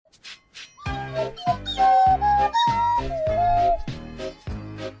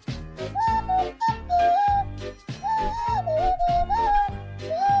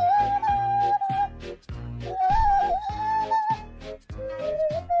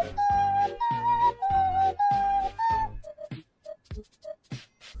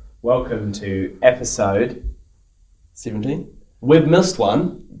Welcome to episode 17. We've missed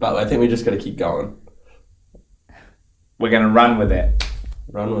one, but I think we just got to keep going. We're going to run with it.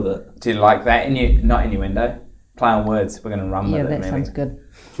 Run with it. Do you like that? Not innuendo. Play on words. We're going to run with it. Yeah, that sounds good.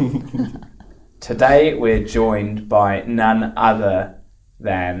 Today we're joined by none other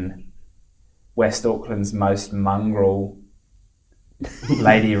than West Auckland's most mongrel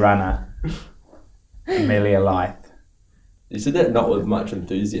lady runner, Amelia Lythe. You said that not with much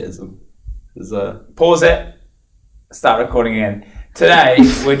enthusiasm. Pause it. Start recording again. Today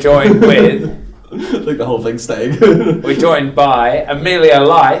we're joined with... like the whole thing's staying. We're joined by Amelia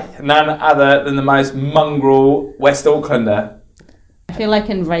Lythe, none other than the most mongrel West Aucklander. I feel like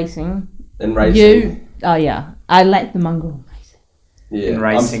in racing. In racing? I like the mongrel racing. Yeah, in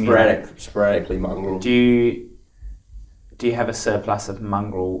racing, I'm sporadically mongrel. Do you have a surplus of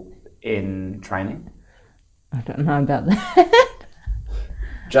mongrel in training? I don't know about that.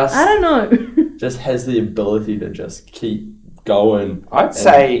 I don't know. Just has the ability to just keep going. I'd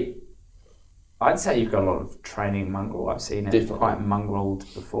say you've got a lot of training mongrel. I've seen it Definitely. quite mongreled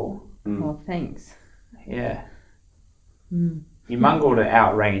before. Oh, thanks. Yeah. You mongreled it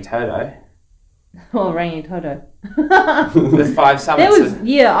out Rangitoto. Oh, Rangi Toto. With 5 summits.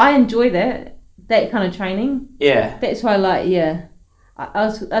 I enjoy that kind of training. Yeah. That's why I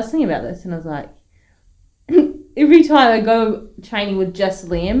was thinking about this and I was like, every time I go training with just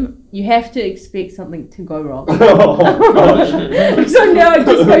Liam, you have to expect something to go wrong. Oh, gosh. So now I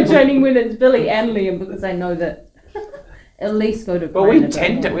just go training when it's Billy and Liam because I know that at least go to. But we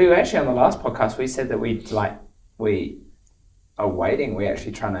were actually on the last podcast, we said that we are waiting. We're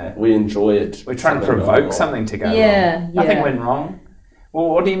actually trying to. We enjoy it. We're trying to provoke something to go wrong. Yeah. Nothing went wrong. Well,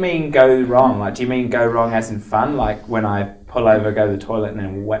 what do you mean go wrong? Like, do you mean go wrong as in fun? Like when I pull over, go to the toilet, and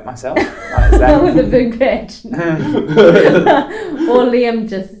then wet myself? Like, is that... with a big patch. Or Liam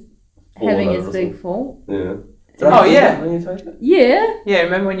just having his big fall. Yeah. Oh, yeah. Yeah. Yeah,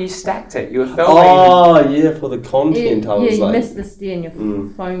 remember when you stacked it? You were filming. Oh, yeah, for the content. I was you like... missed the steer and your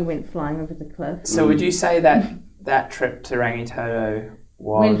phone went flying over the cliff. So would you say that trip to Rangitoto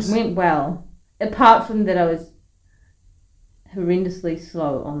was... Went well. Apart from that I was horrendously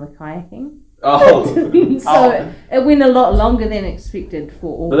slow on the kayaking. Oh. So it went a lot longer than expected for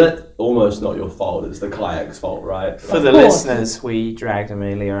all. But that's almost not your fault. It's the kayak's fault, right? For the listeners, we dragged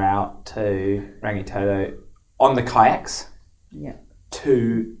Amelia out to Rangitoto on the kayaks. Yeah.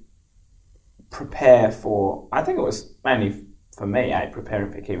 To prepare for, I think it was mainly for me, preparing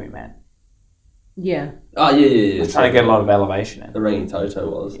for Kiwi Man. Yeah. Oh, yeah. Trying to get a lot of elevation in. The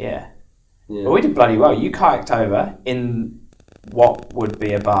Rangitoto was. Yeah. But we did bloody well. You kayaked over in what would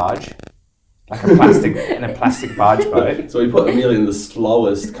be a barge, like a plastic barge boat. So we put Amelia in the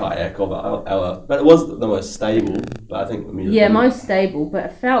slowest kayak of our but it was the most stable. But I think Amelia. Yeah, most stable, but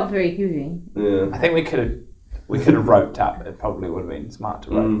it felt very heavy. Yeah. I think we could have roped up. It probably would have been smart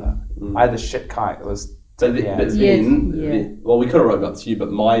to rope up. I had the shit kayak that was. So yeah. but then, well, we could have roped up to you,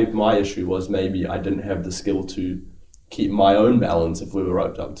 but my issue was maybe I didn't have the skill to keep my own balance if we were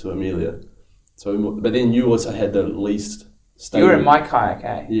roped up to Amelia. So, but then you also had the least stable. You were in my kayak,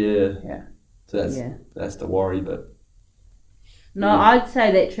 eh? Yeah. Yeah. So that's the worry, but... No, I'd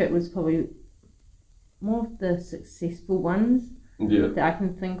say that trip was probably more of the successful ones that I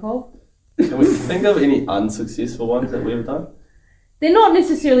can think of. Can we think of any unsuccessful ones that we've done? They're not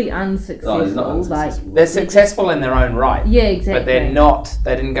necessarily unsuccessful. No, they're not unsuccessful. They're successful in their own right. Yeah, exactly. But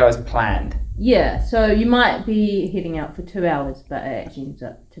they didn't go as planned. Yeah, so you might be heading out for 2 hours, but it actually ends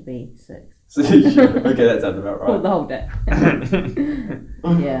up to be 6. Okay, that sounds about right. The whole day.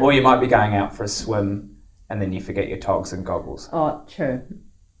 Yeah. Or you might be going out for a swim and then you forget your togs and goggles. Oh, true.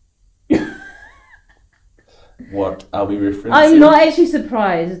 What are we referencing? I'm not actually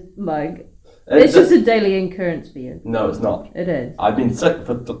surprised, it's just a daily occurrence for you. No, it's not. It is. I've been sick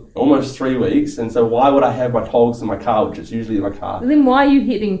for almost 3 weeks, and so why would I have my togs in my car, which is usually in my car? Well, then why are you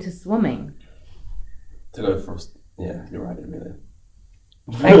heading to swimming? To go for... Yeah, you're right, Amelia.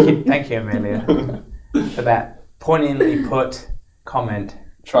 Thank you, Amelia, for that poignantly put comment.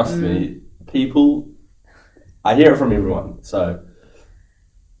 Trust me, people... I hear it from everyone, so...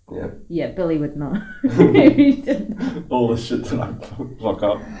 Yeah. Yeah, Billy would know. All the shit that I fuck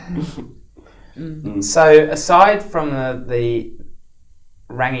up. So, aside from the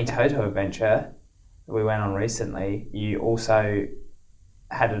Rangitoto adventure that we went on recently, you also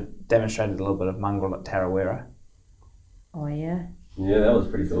demonstrated a little bit of mongrel at Tarawera. Oh, yeah? Yeah, that was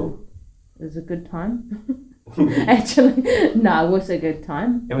pretty cool. It was a good time. Actually, no, it was a good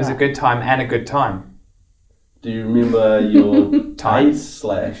time. It was a good time and a good time. Do you remember your pace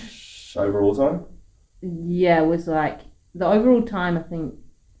 / overall time? Yeah, it was like, the overall time, I think,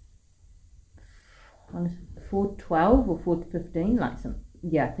 4:12 or 4:15, like some.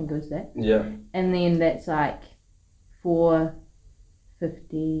 Yeah, I think it was that. Yeah. And then that's like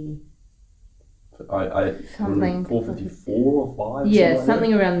 4:50. I Something. 4:54 or 5. Yeah,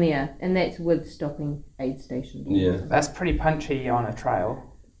 something around there, and that's with stopping aid stations. Yeah. That's pretty punchy on a trail.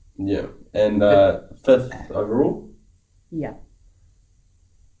 Yeah, and 5th overall. Yeah.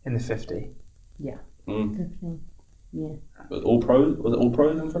 In the 50. Yeah. 15. Yeah. Was it all pros in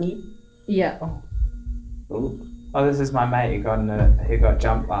front of you? Yeah. Oh. Oh, this is my mate who got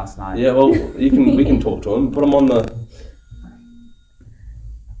jumped last night. Yeah, well, we can talk to him. Put him on the.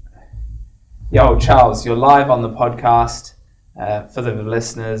 Yo, Charles, you're live on the podcast. For the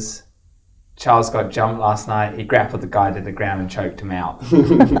listeners, Charles got jumped last night. He grappled the guy to the ground and choked him out.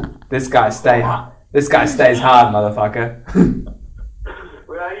 This guy stays hard, motherfucker.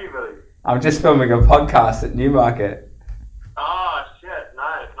 Where are you, Billy? I'm just filming a podcast at Newmarket. Oh, shit.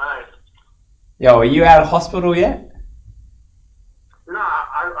 Nice. Yo, are you out of hospital yet? No,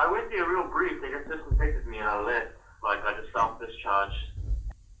 I went there real brief. They just disinfected me and I left. Like, I just self-discharged.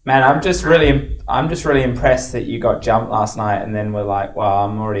 Man, I'm just really impressed that you got jumped last night and then we're like, well,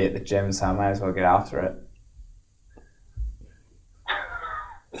 I'm already at the gym, so I may as well get after it.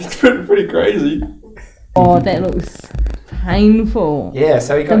 It's pretty crazy. Oh, that looks painful. Yeah,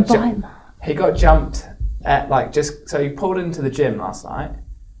 so he got bite. he got jumped at so he pulled into the gym last night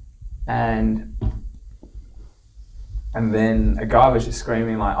and then a guy was just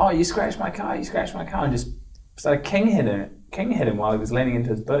screaming like, "Oh, you scratched my car, and just started king hit him while he was leaning into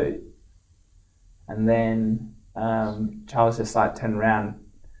his boot. And then Charles just turned around,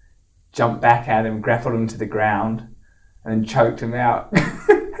 jumped back at him, grappled him to the ground, and then choked him out.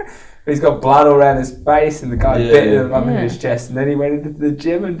 He's got blood all around his face, and the guy bit him up in his chest. And then he went into the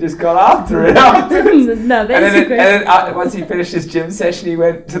gym and just got after it. No, that's and then once he finished his gym session, he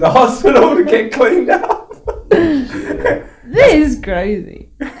went to the hospital to get cleaned up. This is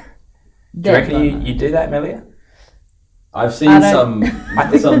crazy. Do you reckon you do that, Amelia? I've seen some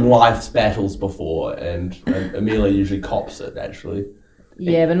life's battles before, and Amelia usually cops it, actually.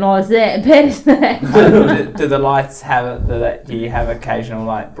 Yeah, but not as that bad as that. do the lights have do you have occasional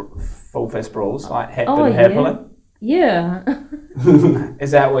full fist brawls hair pulling? Yeah.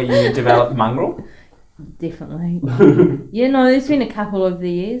 Is that where you developed Mongrel? Definitely. Yeah, no, there's been a couple over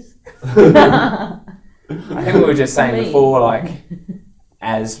the years. I think we were just saying before,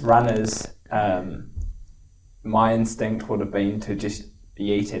 as runners, my instinct would have been to just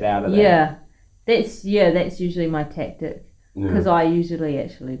yeet it out of there. Yeah, that's usually my tactic. Because I usually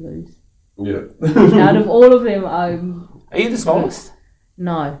actually lose. Yeah. Out of all of them, I'm... Are you the smallest?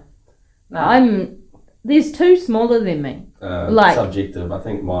 No. There's two smaller than me. Subjective. I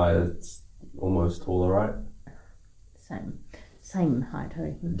think mine's almost taller, right? Same height, I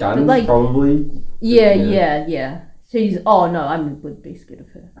reckon. Guns, probably? Yeah. She's... Oh, no, I would be scared of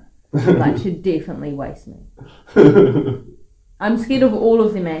her. She'd definitely waste me. I'm scared of all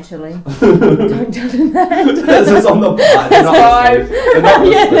of them, actually. Don't tell them that. This is on the part.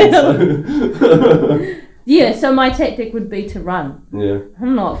 Yeah, so my tactic would be to run. Yeah.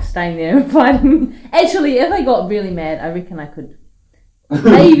 I'm not staying there and fighting. Actually, if I got really mad, I reckon I could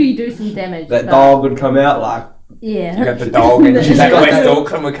maybe do some damage. That dog would come out Yeah. You got the dog and West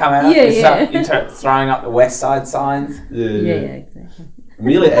Auckland would come out. Yeah. You start throwing up the West Side signs. Yeah, exactly.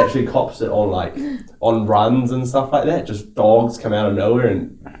 Amelia actually cops it on runs and stuff like that. Just dogs come out of nowhere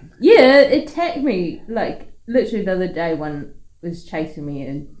and... Yeah, it attacked me. Literally the other day, one was chasing me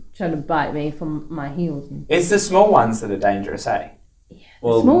and trying to bite me from my heels. It's the small ones that are dangerous, eh? Yeah,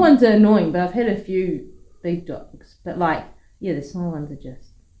 the small ones are annoying, but I've had a few big dogs. But the small ones are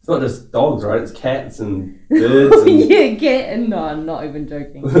just... It's not just dogs, right? It's cats and birds. Yeah, cat. And no, I'm not even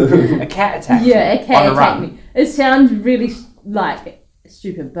joking. A cat attacked you? Yeah, a cat attacked me. It sounds really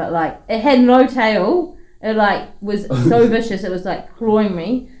stupid, but it had no tail. It was so vicious. It was clawing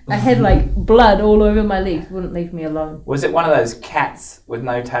me. I had blood all over my legs. Wouldn't leave me alone. Was it one of those cats with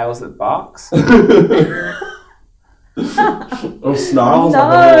no tails that barks? Or snarls? No.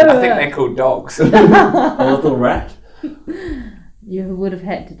 I think they're called dogs. A little rat? You would have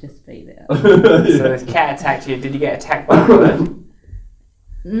had to just be there. So this cat attacked you. Did you get attacked by a bird?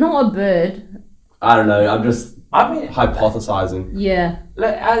 Not a bird. I don't know. I'm just hypothesizing. Yeah.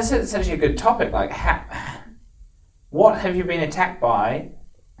 Look, this is actually a good topic. What have you been attacked by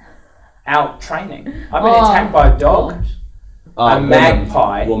out training? I've been attacked by a dog, a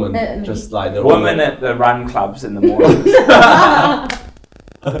magpie, woman, just the woman at the run clubs in the morning.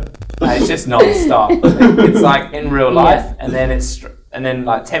 It's just non-stop. It's in real life, and then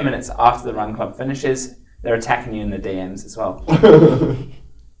 10 minutes after the run club finishes, they're attacking you in the DMs as well.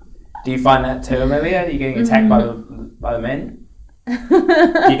 Do you find that too, Amelia? Are you getting attacked by the men? Do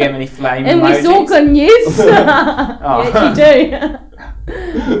you get many flame In emojis? Auckland, yes. Oh. Yeah,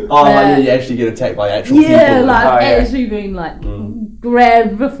 you do. Like you actually get attacked by actual people. Yeah, like Oh, yeah. actually been like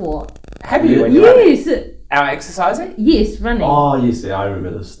grabbed before. Have you? When you're running? Yes. Out exercising? Yes, running. Oh, yes, yeah, I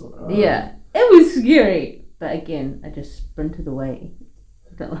remember this story. Yeah, it was scary. But again, I just sprinted away.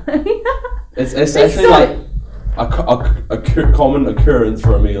 But like, It's It's actually so- like a common occurrence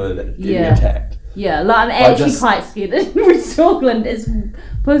for Amelia that getting Yeah. attacked. yeah, like I'm actually just- quite scared in West Auckland, as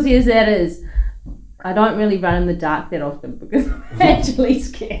pussy as that is. I don't really run in the dark that often because I'm actually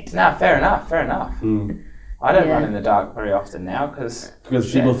scared. No, fair enough. Mm. I don't Yeah. run in the dark very often now because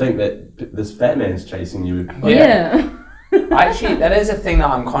People think that this fat man's chasing you. Yeah. actually that is a thing that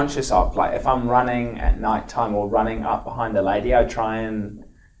I'm conscious of. Like if I'm running at night time or running up behind a lady, I try and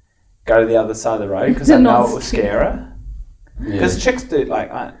go to the other side of the road because I To know not it will scare. scare her. Yeah. Because chicks do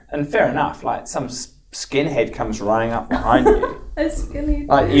and fair enough. Like some skinhead comes running up behind you. It's skinny.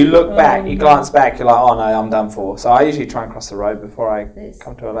 Like you look back, you no. glance back, you're like, oh no, I'm done for. So I usually try and cross the road before I That's,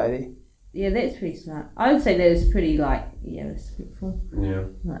 come to a lady. yeah, that's pretty smart. I would say that is pretty respectful. Yeah.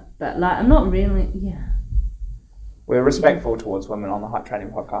 But like, I'm not really. Yeah. We're respectful towards women on the Hype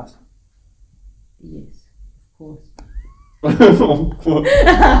Training podcast. Yes, of course.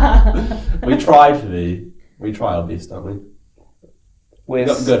 We try to be. We try our best, don't we? We've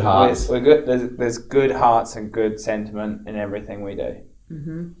got good hearts. We're good. There's good hearts and good sentiment in everything we do.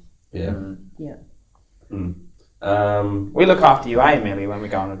 Mhm. Yeah. Yeah. We look after you, Amelia, when we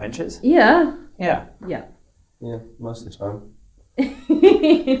go on adventures. Yeah. Yeah. Yeah. Yeah, most of the time.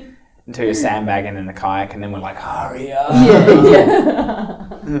 Until you're sandbagging in a kayak, and then we're like, hurry up. Yeah.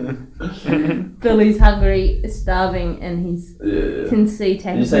 Billy's hungry, starving, and he's Yeah. can see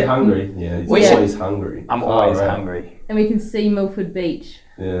Did you say hungry? Yeah, he's We should- always hungry. I'm always right. hungry. and we can see Milford Beach.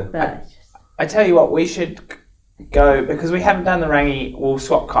 Yeah. But it's just, I tell you what, we should go, because we haven't done the Rangi, we'll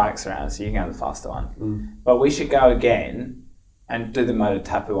swap kayaks around so you can go the faster one. But we should go again and do the Motor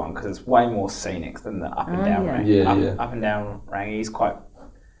Tapu one because it's way more scenic than the up and Oh, down yeah. Rangi. Yeah, up, yeah. up and down Rangi is quite.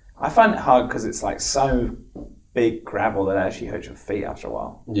 I find it hard because it's like so big gravel that it actually hurts your feet after a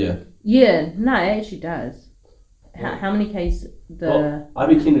while. Yeah. yeah, no, it actually does. How many Ks the Well, I'd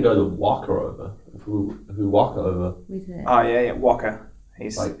be keen to go the Waka over. If we walk over. where's that? Oh yeah, Walker.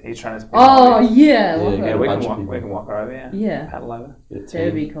 He's trying to. Oh yeah, Yeah, Waka. yeah, Yeah, we a can bunch of walk. people. We can walk over. Yeah. Yeah. Paddle over. That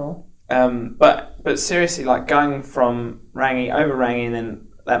would be cool. But seriously, like going from Rangi over Rangi and then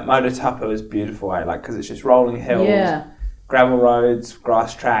that Motor Tapu is beautiful, eh? Like because it's just rolling hills, Yeah. gravel roads,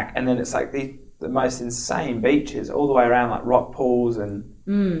 grass track, and then it's like the most insane beaches all the way around, like rock pools, and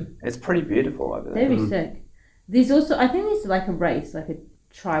it's pretty beautiful over there. That'd be sick. There's also, I think there's like a race, like a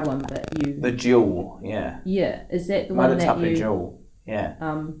try one, but you. The Jewel, yeah. Yeah, is that the Motor one that Tapu you Jewel, yeah.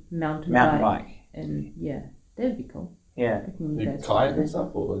 mountain Mountain bike? bike, And yeah, that'd be cool. yeah. I can You go kayak and to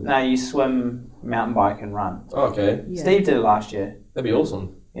stuff? Or? No, you swim, mountain bike, and run. Oh, okay. Yeah. Steve did it last year. That'd be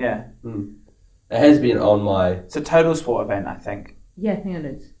awesome. Yeah, It has been on my... it's a total sport event, I think. Yeah, I think it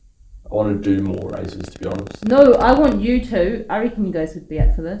is. I want to do more races, to be honest. No, I want you to. I reckon you guys would be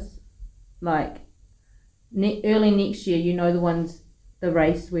up for this. Like, early next year, you know the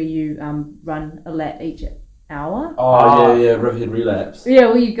race where you run a lap each hour? Oh, yeah, Riverhead Relapse. Yeah,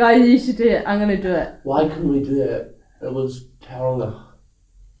 well, you guys, you should do it. I'm going to do it. Why couldn't we do that? It was Tauranga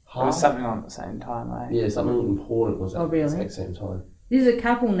It was something on at the same time, eh? Yeah, something important was at Oh, really? the exact same time. There's a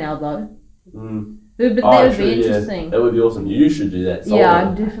couple now, though. Mm. But that Oh, would true, be yeah. interesting. That would be awesome. You should do that. Yeah, solo.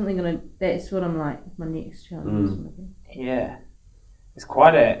 I'm definitely going to. That's what I'm like, my next challenge. is gonna be. Yeah. It's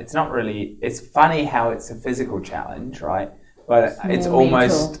quite it's not really, it's funny how it's a physical challenge, right? But it's more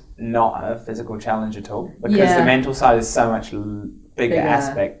almost not a physical challenge at all because Yeah. the mental side is so much bigger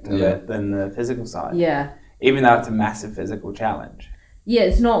aspect of Yeah. it than the physical side. Yeah. Even though it's a massive physical challenge. Yeah,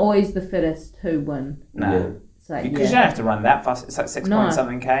 it's not always the fittest who win. No. Yeah. It's like, Because you don't have to run that fast. It's like 6 No. point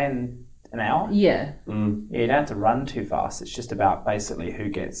something K in an hour. Yeah. Mm. Yeah, you don't have to run too fast. It's just about basically who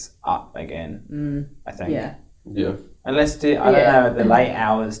gets up again, I think. Yeah. Yeah. Unless, I don't know, at the late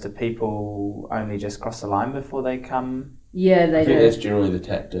hours, do people only just cross the line before they come? Yeah, I they think do. that's generally the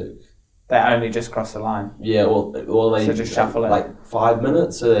tactic. They only just cross the line. Yeah, well they So just shuffle it. like 5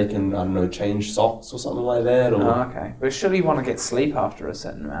 minutes so they can, I don't know, change socks or something like that. Or Oh, okay. But surely you want to get sleep after a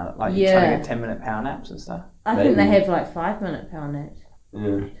certain amount. Like you're Yeah. trying to get 10-minute power naps and stuff. I think they maybe. have like 5-minute power naps.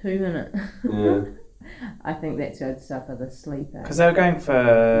 yeah, 2 minute. yeah. I think that's good stuff for the sleep. Because they were going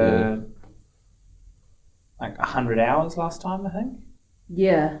for like 100 hours last time, I think.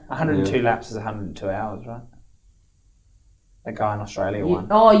 Yeah. 102 laps is 102 hours, right? The guy in Australia won.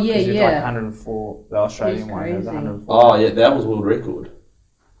 Oh, yeah, He did like yeah. 104. The Australian He's one was crazy. 104. Oh yeah, that was world record.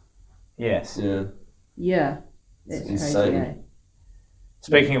 Yes. Yeah. Yeah. That's It's crazy, insane. eh?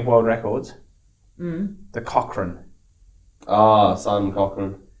 Speaking of world records, Mm. the Cochrane. Simon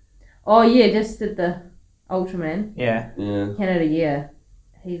Cochrane. Oh yeah, just did the Ultraman. Yeah. Yeah. Canada, yeah.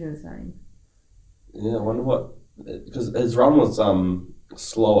 He's insane. Yeah, I wonder what... Because his run was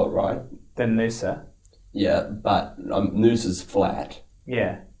slower, right? Then Noosa. Yeah, but Noose is flat.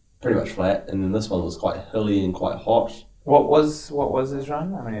 Yeah. Pretty much flat. And then this one was quite hilly and quite hot. What was his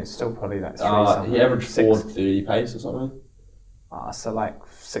run? I mean, it's still probably like 3 something. He averaged 6. 4:30 pace or something. So like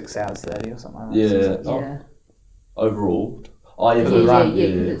 6 hours 30 or something like that. Yeah. 6 hours. Oh, Yeah. overall. Oh, yeah, Yeah, for the yeah, run. yeah,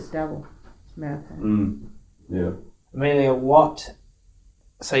 because it's double. It's marathon. Yeah. Amelia, what?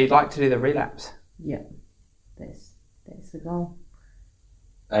 So you'd like to do the relapse? Yeah. That's the goal.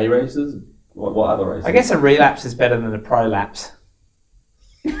 A races? What other races? I guess a relapse is better than a prolapse.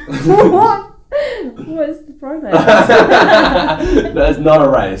 What? What's the program? No, it's not a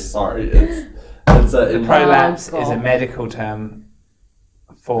race. Sorry, it's a Prolapse Oh, is a God. medical term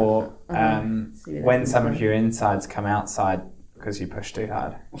for See what when that some means. of your insides come outside because you push too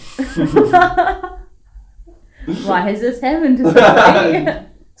hard. Why has this happened to somebody?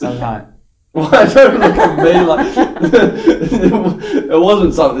 Sometimes. Why don't look at me like it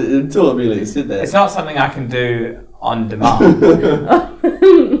wasn't something until Amelia said that. It's not something I can do on demand.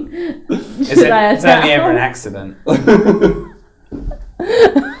 It's Should I it's only ever an attack? accident.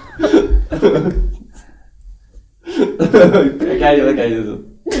 Okay.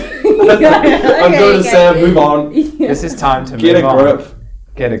 Okay, I'm going to okay. say move on. Yeah. This is time to Get move a on. grip.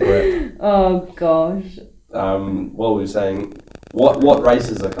 Get a grip. Oh gosh. What were we saying? What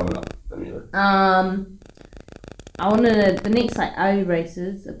races are coming up, Amelia? I want to. The next like A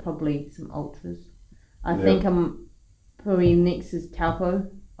races are probably some ultras. I Yeah. think I'm probably next is Taupo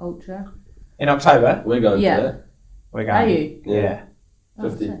Ultra. In October, We're going Yeah. to that. we're Are going. you? Yeah. Oh,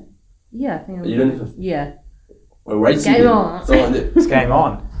 50. so- yeah, I think I'm. Are you doing 50? Yeah. We're racing. Game then. on. So on it. It's game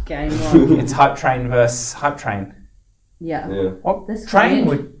on. Game on. It's HypeTrain versus HypeTrain. Yeah. Yeah. What This train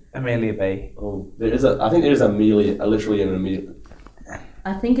could would Amelia be? Oh, I think there is Amelia, literally an Amelia.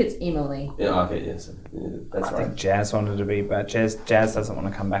 I think it's Emily. Yeah. Okay. Yes. Yeah, that's I right. think Jazz wanted to be, but Jazz doesn't want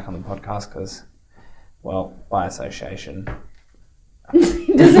to come back on the podcast because, well, by association.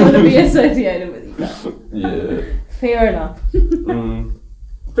 He doesn't want to be associated with you guys. Yeah. Fair enough.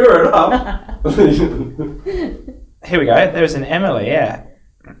 Fair enough. Here we go. There's an Emily, yeah.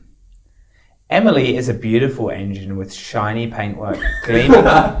 Emily is a beautiful engine with shiny paintwork, gleaming.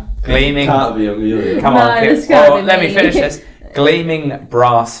 Can't be Amelia. Come No, on, this can't be let me me. finish this. Gleaming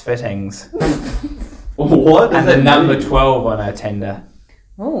brass fittings What? and the number 12 on her tender.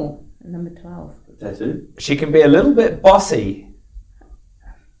 Oh, number 12. Tattoo? She can be a little bit bossy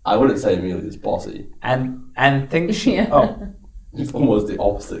I wouldn't say Amelia's bossy. and think she. Yeah. Oh, It's almost the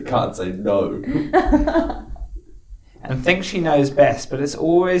opposite. Can't say no. and thinks she knows best, but is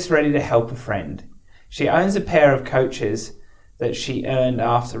always ready to help a friend. She owns a pair of coaches that she earned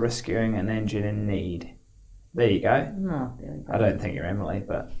after rescuing an engine in need. There you go. No, there we go. I don't think you're Emily,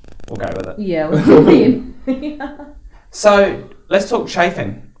 but we'll go with it. Yeah, we'll see. So let's talk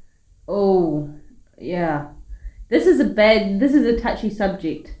chafing. Oh, yeah. This is a touchy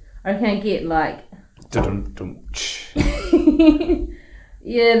subject. I can't get like. Dum-dum-dum-tsh.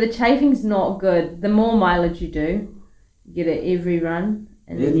 Yeah, the chafing's not good. The more mileage you do, you get it every run,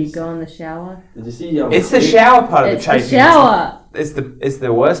 and then you Yes. go in the shower. Did you see? It's the shower part of It's the the chafing. shower. It's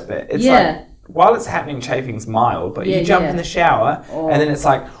the worst bit. It's Yeah. like while it's happening, chafing's mild, but Yeah, you jump yeah. in the shower Oh. and then it's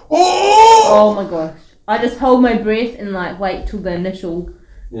like, oh! Oh my gosh. I just hold my breath and like wait till the initial.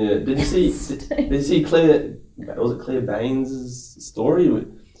 Yeah. Did you see? Did you see Claire? Was it Claire Baines' story?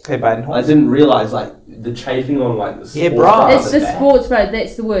 Clear Baden I Horse. didn't realize like the chafing on like the Yeah, sports bra. bra It's is the bad. sports bra,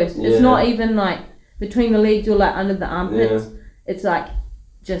 that's the worst. Yeah. It's not even like between the legs or like under the armpits. It's like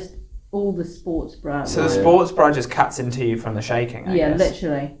just all the sports bra. So the Yeah. sports bra just cuts into you from the shaking, I Yeah, guess.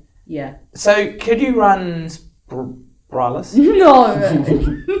 literally. Yeah. So could you run braless? No.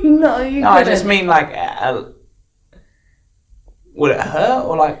 No, you No, I couldn't. just mean like, would it hurt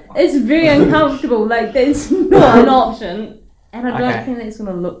or like? It's very uncomfortable. Like, that's not an option. And I don't Okay. think that's going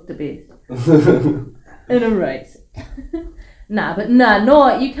to look the best in a race.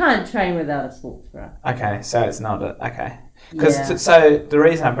 No, you can't train without a sports bra. Okay, so it's not okay. Because Yeah. so the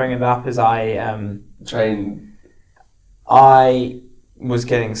reason I bring it up is Train. I was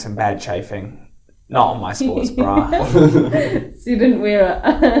getting some bad chafing, not on my sports bra. So you didn't wear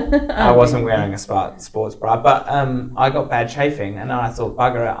it. I wasn't wearing a sports bra, but I got bad chafing, and then I thought,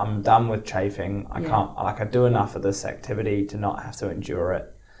 bugger it, I'm done with chafing. I can't, I do enough of this activity to not have to endure it.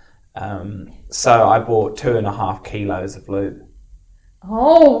 So I bought 2.5 kilos of lube.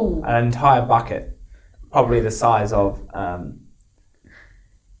 Oh. An entire bucket, probably the size of 2.5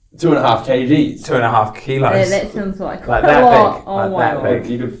 kgs. 2.5 kilos. That sounds like Like a that lot. big, Oh like my that god. big.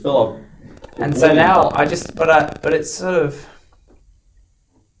 You could fill up. And so now I just, but it's sort of,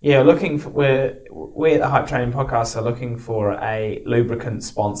 yeah, looking for, we at the HypeTrain podcast are looking for a lubricant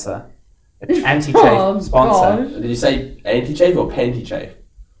sponsor, an anti-chafe Oh, sponsor. gosh. Did you say anti-chafe or panty-chafe?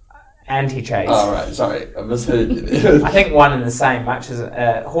 Anti-chafe. Oh, right, sorry. I misheard. I think one and the same, matches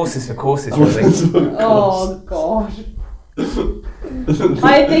horses for courses, really. Oh gosh.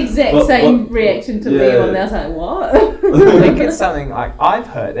 I had the exact same reaction to me when I was like, what? I think it's something like, I've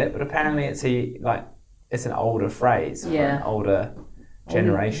heard it, but apparently it's an older phrase for an older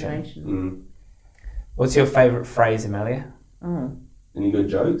generation. Mm. What's your favourite phrase, Amelia? Oh. Any good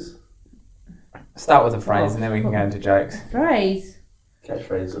jokes? Start with a phrase and then we can go into jokes. Phrase?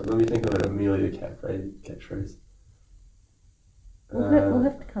 Catchphrase. Let me think of an Amelia catchphrase. We'll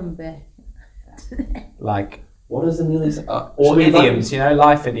have to come back. Like, what is Amelia's? or idioms,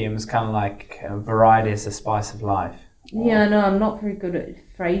 life idioms, kind of like variety is the spice of life. Yeah, no, I'm not very good at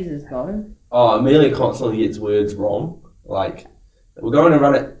phrases though. Oh, Amelia constantly gets words wrong. Like, we're going to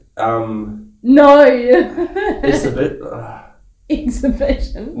run it. No! It's a bit.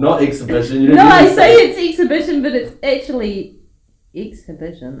 Exhibition. Not exhibition. No, I say it's exhibition, but it's actually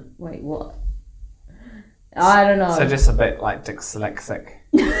exhibition. Wait, what? I don't know. So just a bit like dyslexic.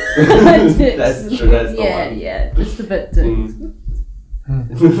 That's true. That's the one. Yeah, just a bit.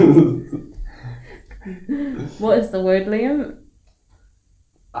 What is the word, Liam?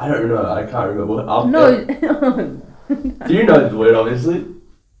 I don't know. I can't remember. No. Do you know the word? Obviously.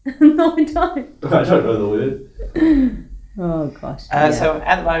 No, I don't. I don't know the word. Oh gosh. So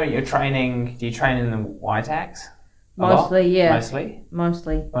at the moment you're training. Do you train in the white axe? Mostly, yeah.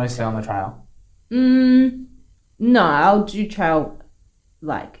 Mostly on the trail. No, I'll do trail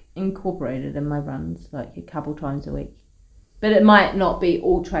like incorporated in my runs like a couple times a week, but it might not be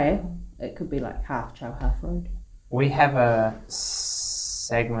all trail. It could be like half trail, half road. We have a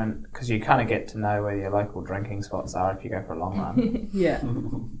segment because you kind of get to know where your local drinking spots are if you go for a long run. Yeah.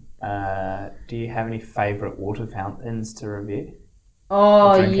 Do you have any favourite water fountains to review?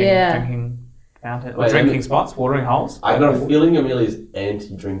 Oh, Drinking fountain or drinking spots, watering holes? I got a feeling Amelia's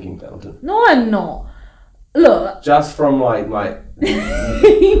anti-drinking fountain. No, I'm not. Look. Just from like my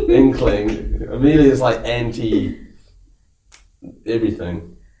inkling, Amelia's like anti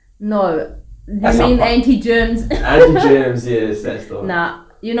everything. No, That's you mean not anti-germs? Anti-germs, yes, that's the one. Nah,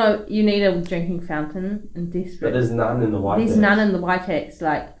 you need a drinking fountain in Desperate. But there's none in the white. There's none in the White Axe.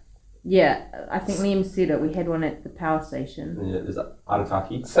 Like, yeah, I think Liam said it. We had one at the power station. Yeah, there's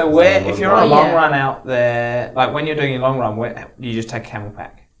Arataki. So if you're on a long run out there, like when you're doing your long run, where you just take camel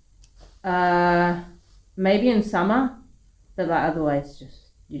pack? Maybe in summer, but like otherwise,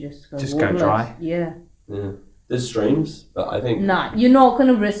 you just go go dry. Yeah. There's streams, but I think Nah, you're not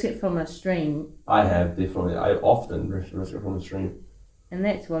gonna risk it from a stream, I have definitely. I often risk it from a stream. and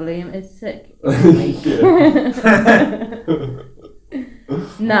that's why Liam is sick.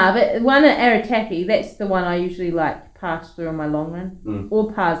 Nah, but one at Arataki, that's the one I usually like pass through on my long run,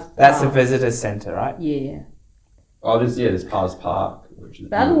 or pass. That's a visitor centre, right? Yeah. Oh, there's Pars Park, which is.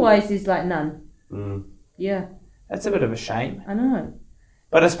 But otherwise, there's like none. Yeah. That's a bit of a shame. I know.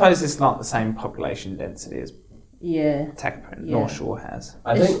 But I suppose it's not the same population density as Takapu North Shore has.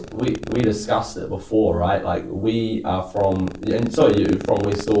 I think we discussed it before, right? Like we are from, and so are you, from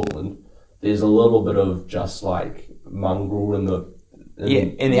West Auckland. There's a little bit of just like mongrel in the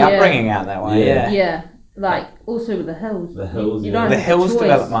upbringing out that way. Yeah. Like also with the hills. The hills, you don't the have hills choice.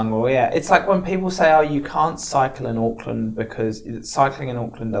 develop mongrel. Yeah, it's like when people say, "Oh, you can't cycle in Auckland because cycling in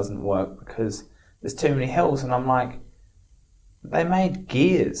Auckland doesn't work because there's too many hills," and I'm like, they made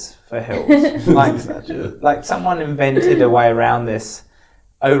gears for hills. like someone invented a way around this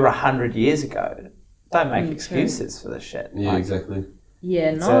over 100 years ago. Don't make excuses for this shit. Yeah, exactly.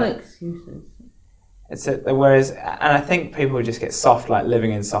 Yeah, no excuses. Whereas, and I think people just get soft, like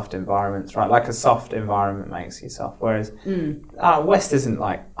living in soft environments, right? Like a soft environment makes you soft. Whereas, West isn't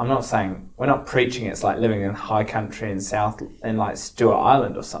like, I'm not saying, we're not preaching it's like living in high country in South, in like Stewart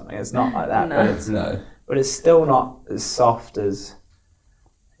Island or something. It's not like that. No. But it's still not as soft as,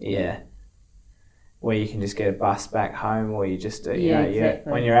 where you can just get a bus back home, or you just do,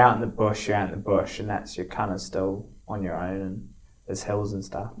 exactly. when you're out in the bush, and that's, you're kind of still on your own, and there's hills and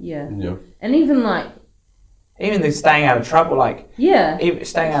stuff. Yeah. Yeah. And even like... Even the staying out of trouble, like... Yeah. Even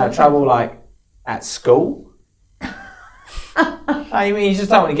staying out of trouble, like, at school. I mean, you just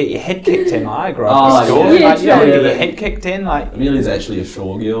don't want to get your head kicked in. Like, I grew up in school. Yeah, like, you don't want to get your head kicked in. Like, Amelia's actually a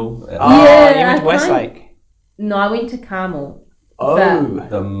shore girl. you went to Westlake. No, I went to Carmel. Oh.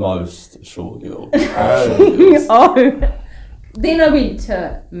 The most short girl. Oh. Then I went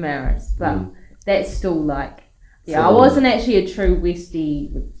to Maris, but that's still like, I wasn't actually a true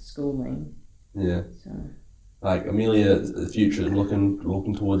Westie with schooling. Yeah. So. Like Amelia, the future looking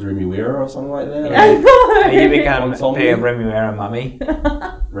towards Remuera or something like that. Yeah. You become be a Remuera mummy.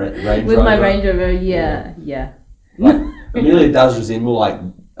 Range with my Rover. Range Rover, yeah. Like, Amelia does resemble like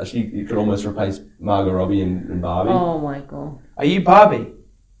you could almost replace Margot Robbie and Barbie. Oh my god. Are you Barbie?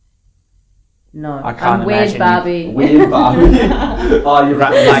 No, I can't I'm weird imagine Barbie. Weird Barbie. Oh, you're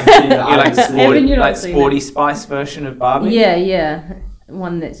You're like seen sporty spice version of Barbie. Yeah.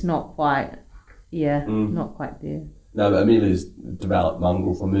 One that's not quite, not quite there. No, but Amelia's developed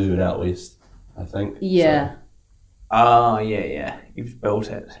Mongrel from moving out west, I think. Yeah. So. Oh yeah. You've built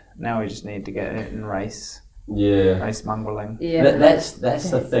it. Now we just need to get it in race mongreling. Yeah. That's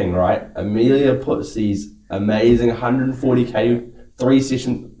the thing, right? Amelia puts these amazing 140k 3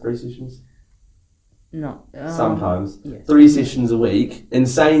 sessions. No. Sometimes. Yes. 3 sessions a week.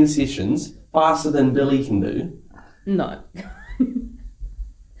 Insane sessions. Faster than Billy can do. No. And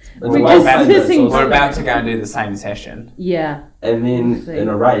We're the just way missing- We're about to go and do the same session. Yeah. And then See. in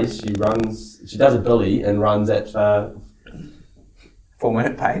a race, she does a Billy and runs at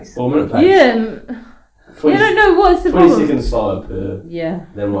 4-minute pace. 4-minute pace. Yeah. 20, I don't know what's the 20 problem. seconds slower per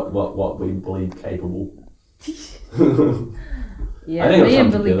than what we believe capable. Yeah. I think it'll me come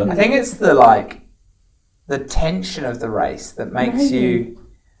and Billy together. can I think it's the tension of the race that makes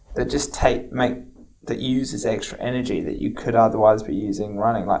that uses extra energy that you could otherwise be using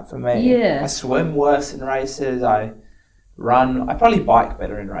running. Like for me, Yeah. I swim worse in races. I probably bike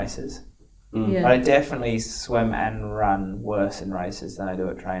better in races. Yeah. But I definitely swim and run worse in races than I do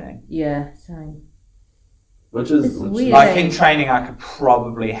at training. Yeah, same. Which is It's weird. Like in training, I could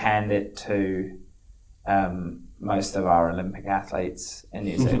probably hand it to most of our Olympic athletes in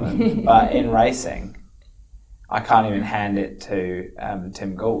New Zealand. But in racing, I can't even hand it to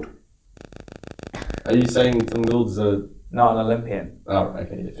Tim Gould. Are you saying Tim Gould's Not an Olympian. Oh,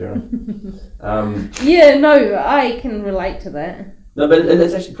 okay, yeah, fair enough. Yeah, no, I can relate to that. No, but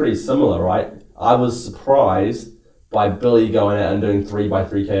it's actually pretty similar, right? I was surprised by Billy going out and doing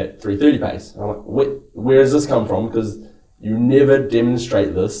 3x3k 3:30 pace. I'm like, where does this come from? Because you never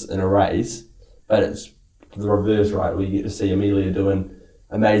demonstrate this in a race, but it's the reverse, right? We get to see Amelia doing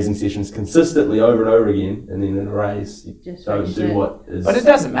amazing sessions consistently over and over again, and then in a race, you Just don't race do it. what is But it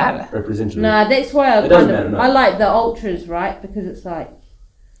doesn't matter. representative. Nah, that's why It doesn't matter, no. I like the ultras, right? Because it's like,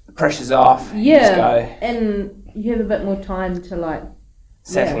 The pressure's off. You just go and you have a bit more time to like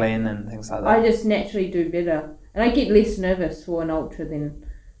settle in and things like that. I just naturally do better, and I get less nervous for an ultra than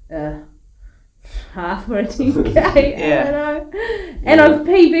half or a 10k. Yeah. I don't know. And I've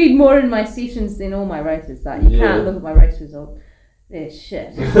PB'd more in my sessions than all my races. Like you can't look at my race results; they're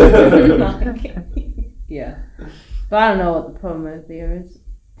shit. Like, yeah, but I don't know what the problem is there is.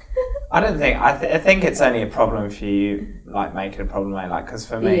 I don't think. I think it's only a problem if you like make it a problem. Like, because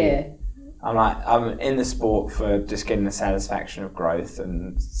for me, Yeah. I'm in the sport for just getting the satisfaction of growth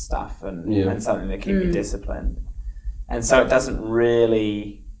and stuff, and something to keep me disciplined. And so it doesn't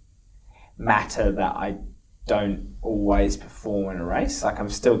really matter that I don't always perform in a race. Like I'm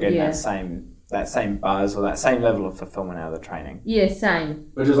still getting that same buzz or that same level of fulfillment out of the training. Yeah, same.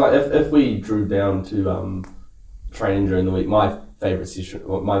 Which is like if we drew down to training during the week, my favorite session,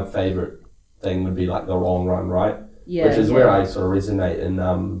 or my favorite thing would be like the long run, right? Yeah. Which is where I sort of resonate in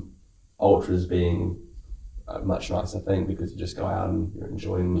ultras being much nicer thing because you just go out and you're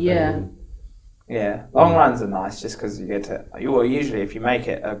enjoying the thing. Yeah, long runs are nice just because you get to. Well, usually if you make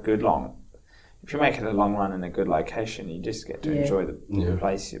it a long run in a good location, you just get to enjoy the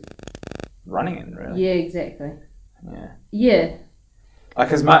place you're running in. Really. Yeah, exactly. Yeah. Yeah.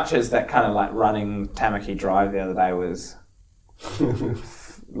 Like as much as that kind of like running Tamaki Drive the other day was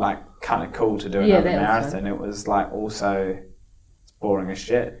like kind of cool to do another that was marathon. It was like also it's boring as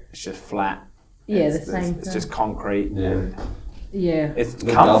shit. It's just flat. Yeah, It's thing. just concrete. Yeah. And Yeah. it's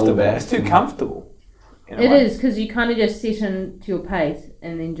The comfortable. double back. It's too comfortable. in a It way. is because you kind of just set into your pace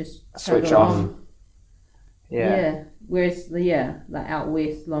and then just Switch toggle off. on. Yeah. Whereas like out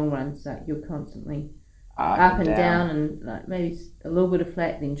west long runs, like you're constantly up and down and like maybe a little bit of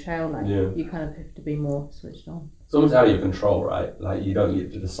flat, then trail. Like you kind of have to be more switched on. It's almost out of your control, right? Like you don't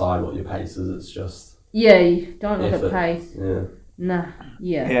get to decide what your pace is. It's just You don't look effort. at pace. Yeah. Nah.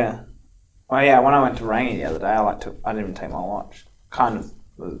 Yeah. Yeah. Well, yeah. When I went to Rangi the other day, I didn't even take my watch. Kind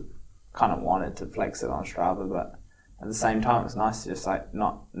of wanted to flex it on Strava, but at the same time, it's nice to just like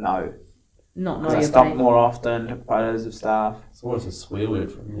not know. Not know Because I your stopped pace. more often, took photos of stuff. It's almost a swear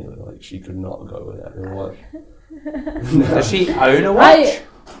word from you. Like she could not go without her watch. Does she own a watch?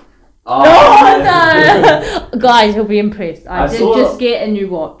 Oh no! Guys, you'll be impressed. I did just get a new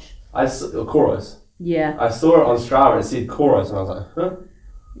watch. Chorus. Yeah. I saw it on Strava. It said Chorus, and I was like, huh?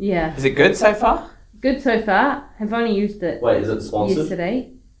 Yeah. Is it good so far? Good so far. I've only used it. Wait, is it sponsored?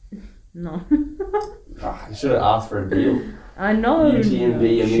 Yesterday. No. You should have asked for a deal. I know.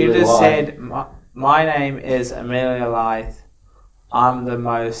 UTMB and Should have said, my name is Amelia Lythe. I'm the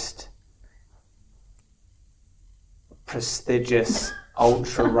most prestigious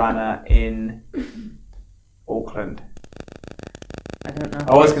ultra runner in Auckland. I don't know.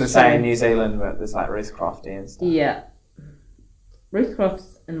 I was going to say in New Zealand, but there's like Ruth Crofty and stuff. Yeah. Ruth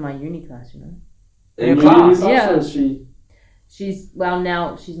Croft's in my uni class, you know. In your class? Yeah.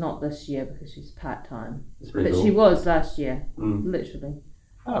 Now she's not this year because she's part-time. But cool. she was last year, literally.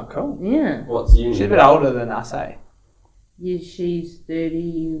 Oh, cool. Yeah. What's uni? She's a bit older than us, eh? Yeah, she's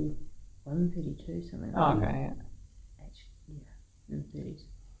 31, 32, something like that. Oh, okay, yeah. Actually, yeah, in the 30s.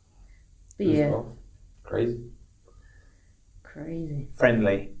 But yeah. Crazy. Friendly.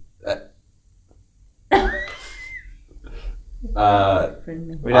 Friendly.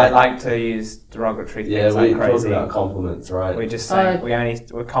 We don't like to use derogatory things like we crazy. talk about compliments, right? We just say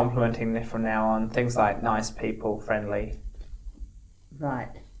we're complimenting them from now on. Things like nice people, friendly.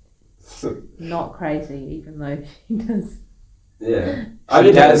 Right. Not crazy, even though she does. Yeah.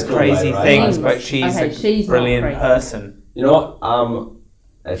 She does crazy things, but she's she's a brilliant not crazy. person. You know what?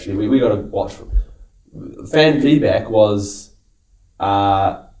 Actually, we got to watch. Fan feedback was, we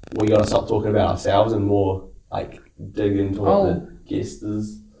got to stop talking about ourselves and more like dig into what the guest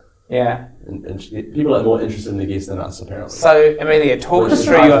is. Yeah. And people are more interested in the guest than us, apparently. So, Amelia, talk us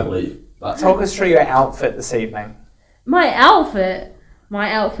through your outfit this evening. My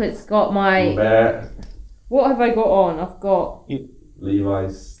outfit's got my. What have I got on? I've got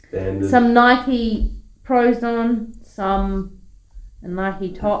Levi's standard. some Nike Pros on, a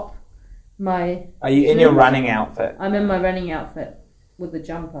Nike top. Are you in your running outfit? I'm in my running outfit with the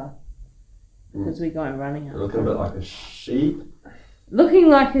jumper because we're going running out. Looking a bit like a sheep. Looking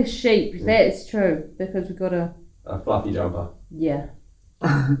like a sheep, that's true, because we've got a fluffy jumper. Yeah.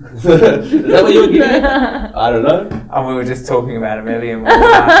 Is that what you were getting at? I don't know. And we were just talking about Amelia and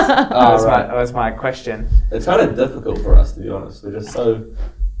that was my question. It's kind of difficult for us, to be honest. We're just so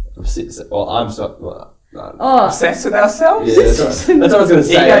obsessed. Well, I'm so... Well, no. Obsessed with ourselves? Yeah, that's what I was going to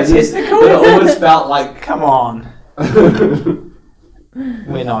say. Egotistical? It always felt like... Come on.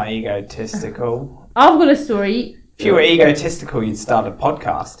 We're not egotistical. I've got a story. If you were egotistical, you'd start a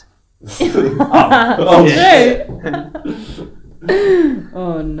podcast.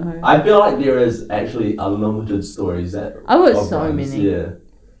 Oh no. I feel like there is actually unlimited stories that... I've got so many. Yeah.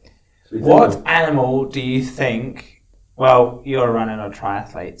 What animal do you think... Well, you're a runner and a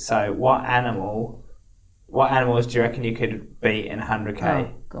triathlete, so what animals do you reckon you could beat in 100k?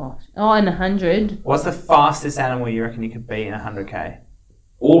 Oh gosh. Oh, in 100? What's the fastest animal you reckon you could beat in 100k?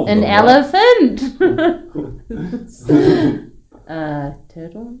 All of An them, elephant?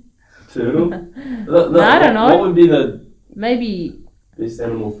 Turtle? Turtle? No, I don't know. What would be the maybe best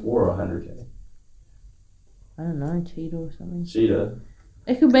animal for 100k? I don't know, cheetah or something. Cheetah.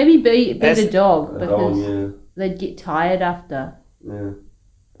 It could maybe be the dog because yeah. they'd get tired after. Yeah.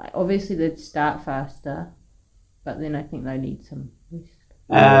 Like obviously they'd start faster, but then I think they need some rest.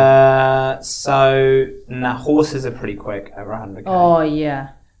 Horses are pretty quick over 100k. Oh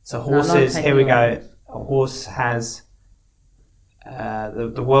yeah. So horses, here we go. A horse has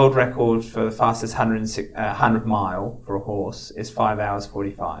the world record for the fastest 100 mile for a horse is 5 hours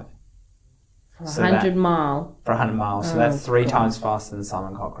 45. For 100 mile. For 100 miles, so that's 3 times faster than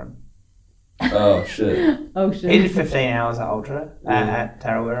Simon Cochrane. Oh shit. Oh shit. He did 15 hours at Ultra at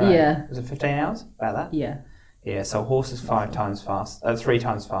Tarawera. Right? Yeah. Was it 15 hours? About that? Yeah. Yeah, so a horse is 3 times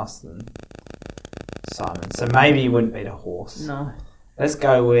faster than Simon. So maybe you wouldn't beat a horse. No. Let's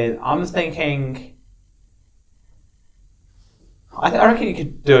go with, I'm thinking, I reckon you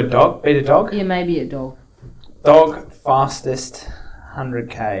could do beat a dog. Yeah, maybe a dog. Dog fastest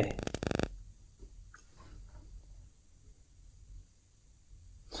 100k.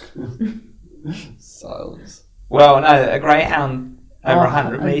 Silence. Well, no, a greyhound over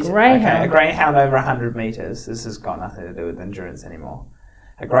 100 meters. Greyhound. Okay, a greyhound over 100 meters. This has got nothing to do with endurance anymore.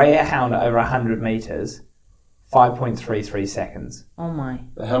 A greyhound over 100 meters, 5.33 seconds. Oh my.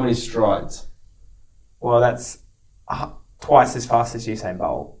 How many strides? Well, that's twice as fast as Usain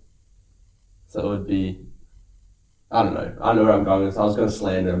Bolt. So it would be... I don't know. I know where I'm going with. I was going to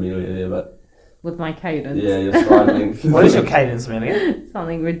slander Amelia there, but... With my cadence. Yeah, you're struggling. What is your cadence, Amelia?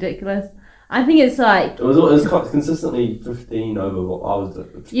 Something ridiculous. I think it's like... It was consistently 15 over what I was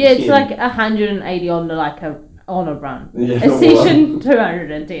doing. Yeah, it's like 180 on like a on a run. Yeah, A session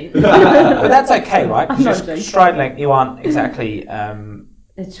 210. But that's okay, right? 'Cause I'm not just joking. stride length, you aren't exactly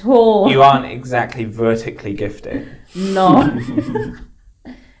It's all. you aren't exactly vertically gifted. No.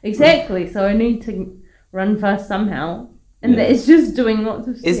 Exactly. So I need to run fast somehow, and Yeah. it's just doing lots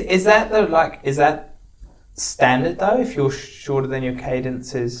of steps. Is that standard though? If you're shorter than your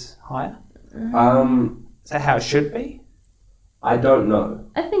cadence is higher, is that how it should be? I don't know.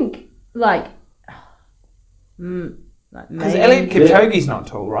 I think like Because maybe. Eliud Kipchoge's not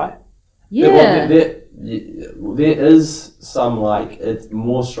tall, right? Yeah. There is some like it's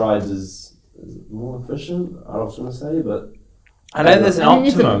more strides is more efficient. I was going to say, but I know there's an I think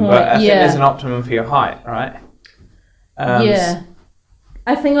it's a optimum, point, but I think yeah. there's an optimum for your height, right? Yeah.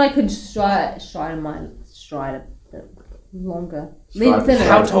 I think I could stride a bit longer. Stride- Thinner.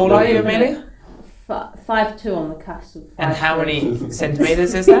 How tall are you, Amelia? 5'2" on the cusp of 5'3". And how many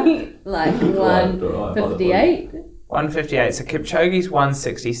centimeters is that? Like Right, 158. 158. So Kipchoge's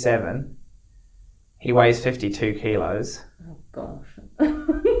 167. He weighs 52 kilos. Oh gosh.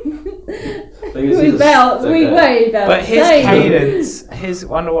 Thing is, we he's okay. weigh about But the his same. cadence,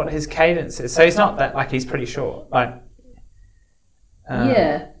 wonder what his cadence is. So he's not that, like, he's pretty short. Like,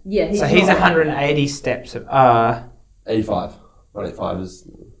 Yeah. So he's not- 180 steps. 85. 185 is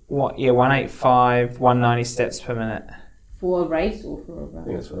 185, 190 steps per minute. for a race or for a I think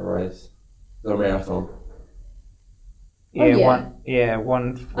run. it's for a race. The marathon. Yeah, yeah.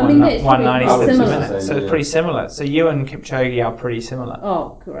 one, I mean, that's 190 probably steps similar. a minute. So it's pretty similar. So you and Kipchoge are pretty similar.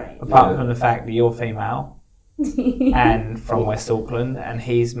 Oh, great. Apart Yeah. from the fact that you're female and from West Auckland, and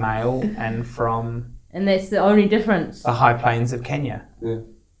he's male and from And that's the only difference. the high plains of Kenya.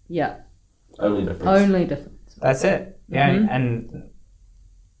 Yeah. Only difference. Only difference. That's it. Yeah, Mhm. and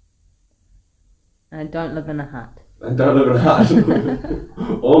I don't live in a hut. I don't live in a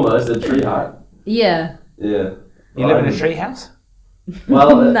hut. Almost a tree hut. Yeah. Yeah. you live in a tree house?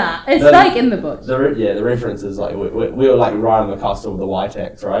 Well, Nah, it's the- like in the bush. The reference is like we were like right on the cusp of the white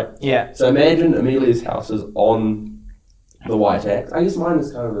axe, right? Yeah. So imagine Amelia's house is on the white axe. I guess mine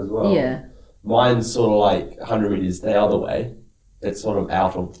is kind of as well. Yeah. Mine's sort of like 100 meters the other way. It's sort of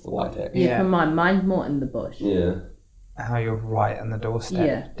out of the white axe. Yeah, Yeah. for mine. Mine's more in the bush. Yeah. How you're right on the doorstep.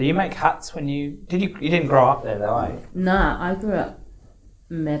 Yeah. Do you make huts when you didn't grow up there though, eh? Nah, I grew up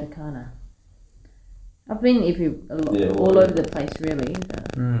in Matakana. I've been Yeah, all well, over the place, really.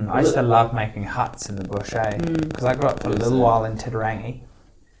 I used to love making huts in the bush, eh? Because I grew up for a little while in Titirangi.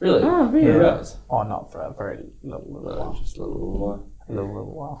 Really? Oh, really? Yeah. Whereabouts? Oh, not for a very little No, while. just a little while. A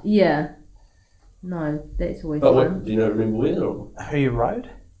little while. Yeah. No, that's always But fun. what, do you remember where or Who you rode?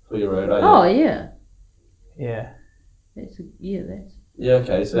 where you rode? Oh, yeah. Yeah. That's Yeah,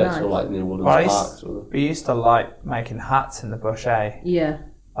 okay, so that's Nice. sort of like near Woodlands Well, I Park. used, Sort of. we used to like making huts in the bush, eh? yeah.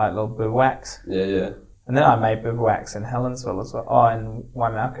 Like little bivouacs. Yeah. And then I made bivouacs in Helensville as well. Oh, in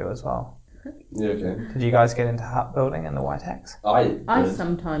Waimaku as well. Yeah, okay. Did you guys get into hut building in the White Axe? I did.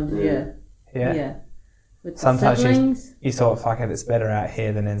 sometimes, Yeah. yeah. Yeah. With the Sometimes siblings, You thought, fuck it, it's better out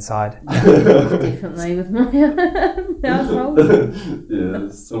here than inside. definitely with my household. Yeah,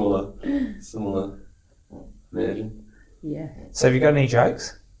 similar. Imagine. Yeah. So have you got any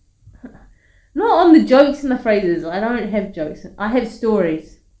jokes? Not on the jokes and the phrases. I don't have jokes. I have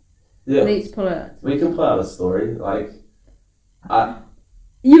stories. Yeah, Let's pull it out. we can play out a story. Like,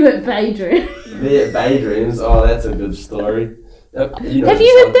 You at Daydream. there at Daydreams. Oh, that's a good story. Have you heard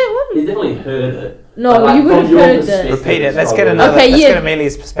that You one? definitely heard it. No, But, like, you would from have your heard perspective, that. Repeat it. it's Let's get probably- another. Okay, let's yeah. get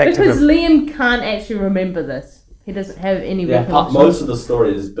Amelia's perspective. Because of, Liam can't actually remember this. He doesn't have any Yeah, recollection. most of the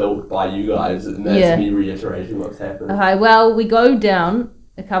story is built by you guys, and that's Yeah. me reiterating what's happened. Okay, well, we go down,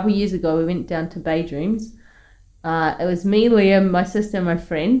 a couple of years ago, we went down to Daydreams. It was me, Liam, my sister, and my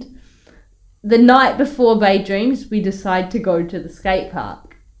friend. The night before Daydreams, we decide to go to the skate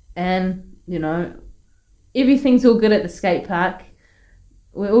park. And, everything's all good at the skate park.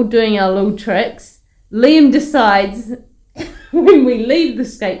 We're all doing our little tricks. Liam decides, when we leave the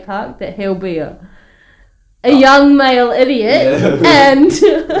skate park, that he'll be a young male idiot Yeah. and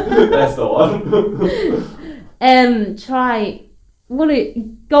That's the one. and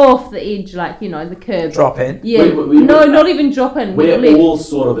go off the edge, the curb. drop in. Yeah. We- Not even drop in. We We're left. all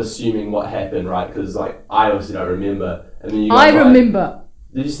sort of assuming what happened, right? Because I obviously don't remember, and then you. I guys were like, remember.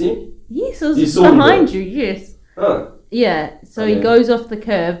 Did you see me? Yes, I was You saw me behind do you. Yes. Oh, Yeah. So he Okay. goes off the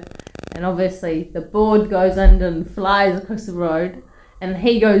curb, and obviously the board goes under and flies across the road, and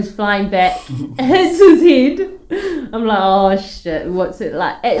he goes flying back, hits his head. I'm like, oh shit, what's it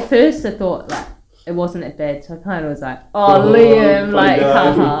like? At first, I thought it wasn't that bad, so I kind of was like, oh, Oh, Liam, funny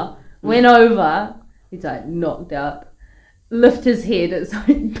guy. haha. Went over. He's knocked up. lift his head. It's like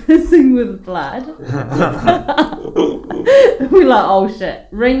pissing with blood. We're like, oh shit,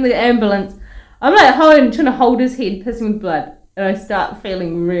 ring the ambulance. I'm like trying to hold his head, pissing with blood, and I start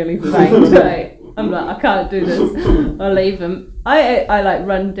feeling really faint. I'm like, I can't do this. I'll leave him. I like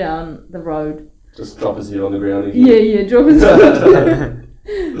run down the road. Just drop his head on the ground again. Yeah, drop his head.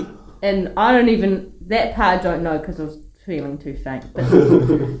 And I don't even, that part I don't know because I was feeling too faint. But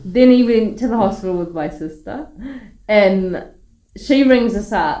then he went to the hospital with my sister, and she rings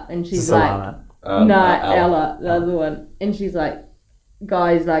us up, and she's Solana. like, Ella, the other one, and she's like,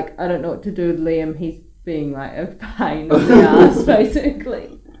 guys, like, I don't know what to do with Liam. He's being like a pain in the ass,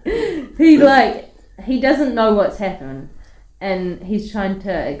 basically. He doesn't know what's happened, and he's trying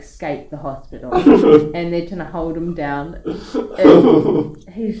to escape the hospital, and they're trying to hold him down, and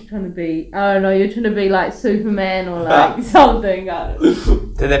he's trying to be, I don't know, you're trying to be like Superman or like something, I don't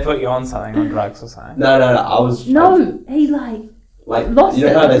know. Did they put you on something, on drugs or something? No, He like lost it. You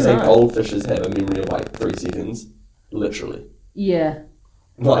know how I they don't say know. goldfishes have a memory of like 3 seconds? Literally. Yeah.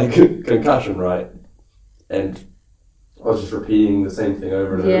 Like concussion, right? And I was just repeating the same thing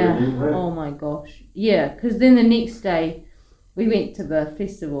over and over again, right? Oh my gosh. Yeah, because then the next day we went to the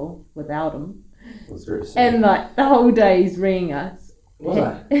festival without him, It was very sad. and like the whole day he's ringing us. Was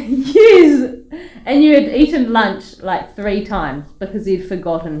I? Yes, and you had eaten lunch like 3 times because he'd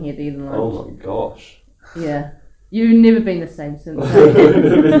forgotten he'd eaten lunch. Oh my gosh. Yeah, you've never been the same since. Never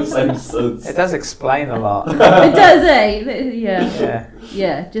been the same since. It does explain a lot. It does, eh? Yeah. Yeah.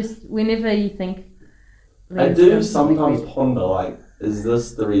 Yeah, just whenever you think. I Liam's do done something sometimes weird. ponder, like, is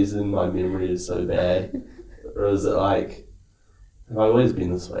this the reason my memory is so bad? Or is it like, have I always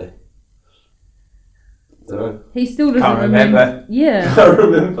been this way? I don't know. He still doesn't Can't remember. remember. Yeah, I can't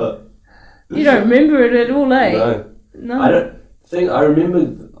remember. you don't remember it at all, eh? No. No. I don't think, I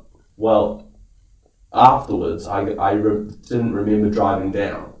remember, well, afterwards, I didn't remember driving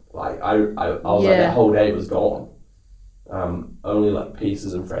down. Like, I was like, Yeah. that whole day was gone. Only like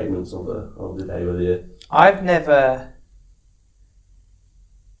pieces and fragments of the day were there. I've never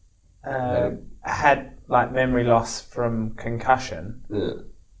had like memory loss from concussion,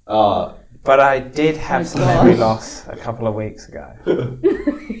 Yeah. but I did have Oh, some gosh. memory loss a couple of weeks ago. You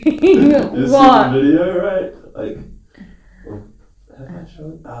see What? the video, right? Like, have I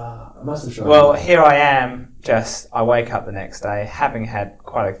shown? I must have shown. Well, you. here I am. I wake up the next day having had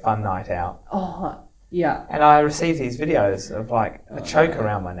quite a fun night out, Oh, yeah. and I receive these videos of like a choke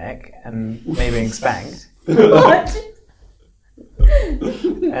around my neck and me being spanked. What? By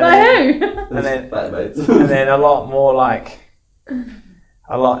who? And then- flatmates. And then a lot more like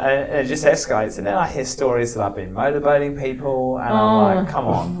and it just escalates. And then I hear stories that I've been motivating people, and I'm like, come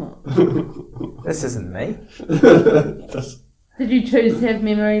on, this isn't me. Did you choose to have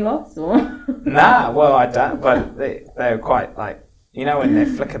memory loss or? Nah, well, I don't. But they're quite like, you know, when they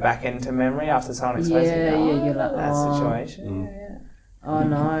flicker back into memory after someone explains it. Yeah, Oh, yeah, you're like, that oh. situation. Oh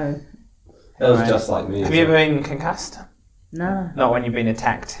no. That was Right. just like me. Have you ever been concussed? No. Not when you've been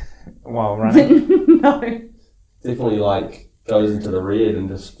attacked while running. No. Definitely like goes into the red and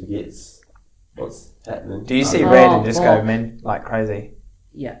just forgets what's happening. Do you see Oh, red and just go God. men like crazy?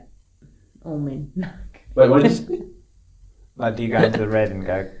 Yeah. All men. Wait, what did you say? Like, do you go into the red and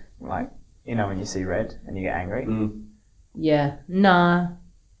go like, you know, when you see red and you get angry? Yeah. Nah.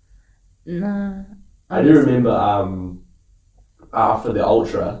 Nah. I do remember after the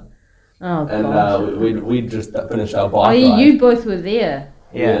ultra, Oh and gosh. we just finished our Oh, bike yeah, ride. you both were there.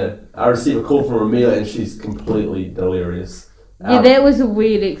 Yeah. I received a call from Amelia, and she's completely delirious. Yeah, that was a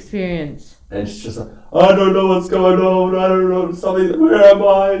weird experience. And she's just like, I don't know what's going on. I don't know something. Where am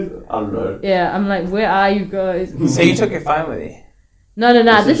I? I don't know. Yeah, I'm like, where are you guys? So you took your phone with you? No.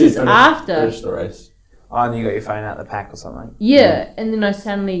 So This she is after. Finished the race. Oh, and you got your phone out the pack or something? Yeah, and then I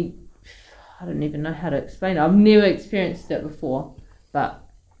suddenly, I don't even know how to explain it. I've never experienced it before, but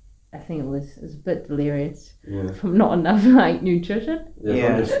I think it was a bit delirious Yeah. from not enough like nutrition.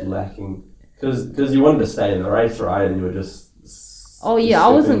 Yeah. I'm just lacking because you wanted to stay in the race, right? And you were just. Oh yeah, I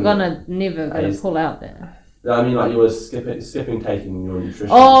wasn't skipping- never gonna pull out there. No, I mean, like you were skipping taking your nutrition.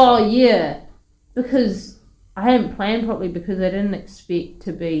 Oh yeah, because I hadn't planned properly because I didn't expect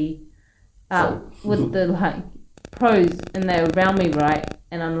to be out with the like pros and they were around me, right?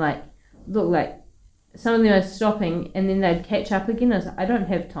 And I'm like, look, like some of them are stopping and then they'd catch up again. I was like, I don't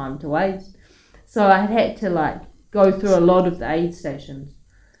have time to waste, so I had to like go through a lot of the aid stations,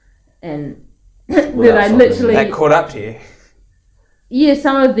 and then I literally That caught up to you? yeah,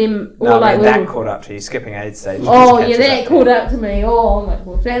 some of them No, like that little- caught up to you, skipping aid stage. Oh yeah, that caught up to me. Oh my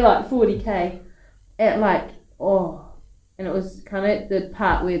gosh, at like 40k, at like and it was kind of the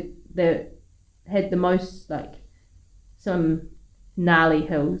part where they had the most like some gnarly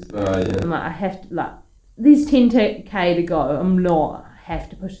hills. Oh, yeah. I'm like, I have to, like, there's 10k to go. I have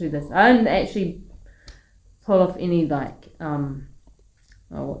to push through this. I didn't actually pull off any, like,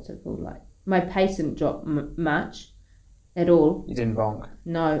 what's it called? Like, my pace didn't drop much at all. You didn't bonk.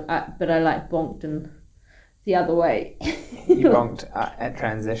 No, but I, like, bonked in the other way. You bonked at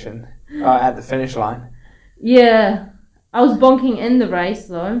transition. At the finish line. Yeah. I was bonking in the race,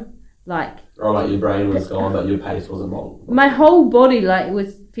 though. Like... Or like your brain was gone, but your pace wasn't wrong. My whole body, like,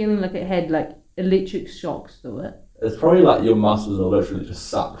 was feeling like it had, like, electric shocks through it. It's probably like your muscles are literally just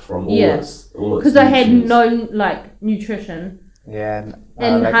sucked from all its because I had no, like, nutrition. Yeah.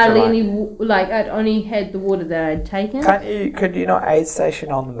 And hardly any, like, I'd only had the water that I'd taken. Could you not aid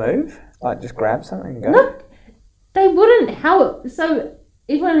station on the move? Like, just grab something and go? No, they wouldn't help. So,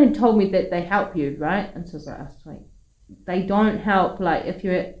 everyone had told me that they help you, right? And so I was like, oh, sweet. They don't help, like, if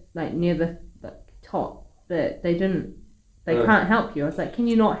you're, like, near the top. But they didn't. They can't help you. I was like, can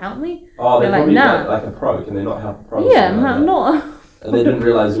you not help me? Oh, they're like, probably nah. like a pro. Can they not help a pro? Yeah, I'm not. And they didn't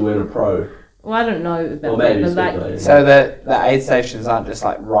realise you weren't a pro. Well, I don't know about maybe that. But like, so the aid stations aren't just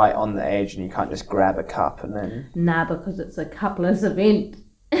like right on the edge and you can't just grab a cup and then... Nah, because it's a coupleless event.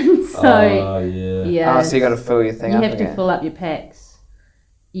 And so... yeah. Oh, so you got to fill your thing up You have again. to fill up your packs.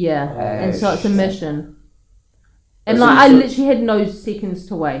 Yeah. Oh, and so it's a shit. mission. And like, I literally had no seconds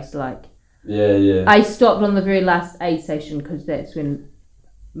to waste. Like, Yeah. I stopped on the very last aid station because that's when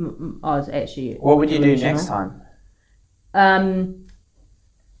I was actually... What would you do delusional. next time?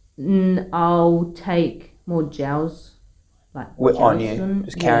 I'll take more gels. Like On gels you? and-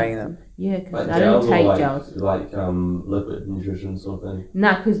 Just carrying them? Yeah, because Like I didn't take like, gels. Like liquid nutrition sort of thing.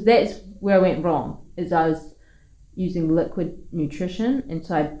 Nah, because that's where I went wrong. Is I was using liquid nutrition, and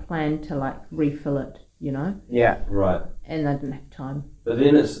so I planned to like refill it, you know. Yeah. Right. And I didn't have time. But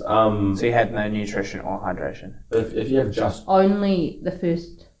then it's So you had no nutrition or hydration? if you have just Only the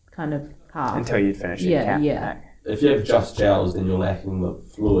first kind of half. Until you'd finished your cap pack. if you have just gels, then you're lacking the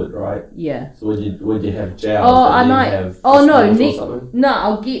fluid, right? Yeah. So would you have gels? Oh, and I then might. Have Oh no, or something? no!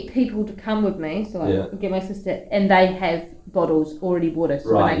 I'll get people to come with me. So I'll get my sister, and they have bottles already water.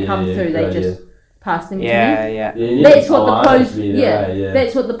 So when I come through, they just pass them to me. Yeah. That's what the pros. Yeah,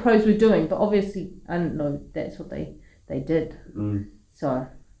 that's what the pros were doing. But obviously, I didn't know that's what they did. So I'll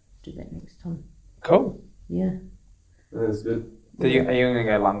do that next time. Cool. Yeah. That's good. So are you going to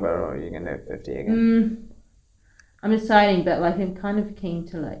go longer or are you going to do 50 again? I'm deciding, but like I'm kind of keen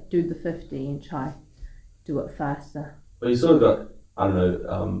to like do the 50 and try do it faster. Well, you sort of got I don't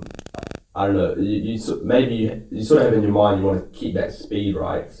know. You maybe you sort of have in your mind you want to keep that speed,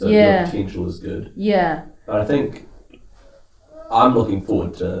 right? So your potential is good. Yeah. But I think I'm looking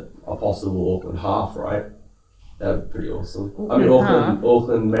forward to a possible Auckland half, right? That would be pretty awesome.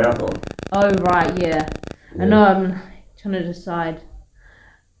 Auckland Marathon. Oh right, yeah. I know. I'm trying to decide.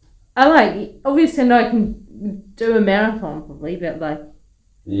 Obviously I know I can do a marathon probably, but like.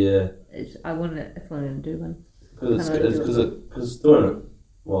 Yeah. If I want to do one. Because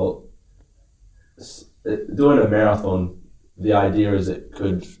doing a marathon, the idea is it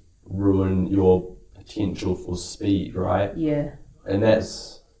could ruin your potential for speed, right? Yeah. And I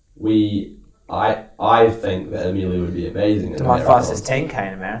think that Amelia would be amazing. To my fastest 10k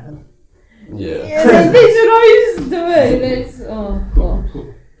in a marathon. Yeah. That's what I used to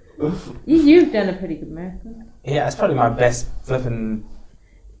do. You've done a pretty good marathon. Yeah, it's probably my best flipping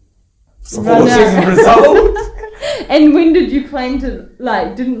Runner. result. And when did you plan to,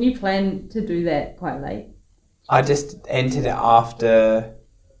 didn't you plan to do that quite late? I just entered it after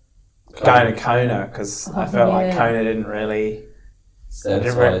going to Kona because I felt like Kona didn't really... I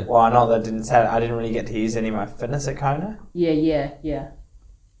didn't really get to use any of my fitness at Kona. Yeah.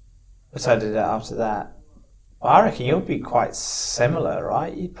 So I did it after that. But I reckon you'll be quite similar,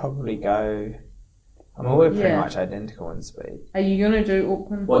 right? You'd probably go... I mean, we're pretty much identical in speed. Are you going to do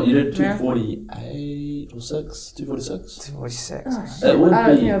Auckland? What, you did 248 or 6? 246? 246. Oh, it would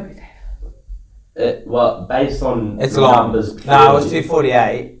be... Well, based on it's numbers... Long. No, it was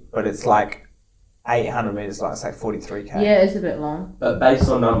 248, but it's like 800 metres, like say 43k. Yeah, it's a bit long. But based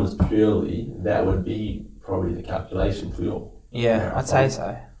on numbers purely, that would be probably the calculation for your... Yeah, I'd say so.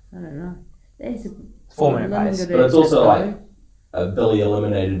 I don't know. That's a 4 minute pace. But it's also like... Billy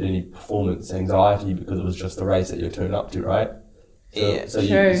eliminated any performance anxiety because it was just the race that you turned up to, right?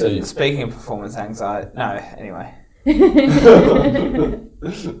 True. Speaking of performance anxiety, anyway. I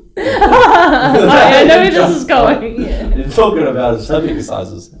know where this is going. Yeah. You're talking about his hip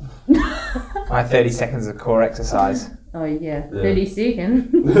exercises. My 30 seconds of core exercise. Oh yeah, 30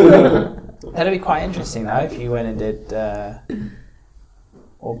 seconds. That'd be quite interesting though if you went and did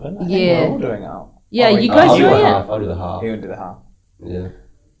Auckland. I think Yeah. we're all doing it. Yeah, Oh, you oh, guys I'll do try the it? half. I'll do the half. He would do the half. Yeah.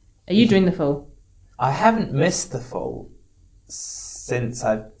 Are you doing the full? I haven't missed the full since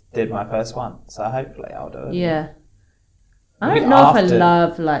I did my first one, so hopefully I'll do it. Yeah. I Maybe don't know if I after-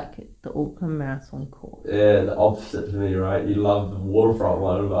 love like the Auckland Marathon course. Yeah, the opposite to me, right? You love the waterfront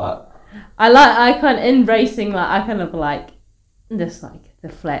one, but I kind in racing like I kind of like just like the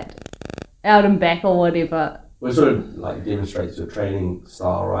flat out and back or whatever. we sort of like demonstrates your training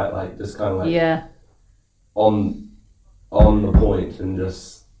style, right? Like just kind of like Yeah. on the point and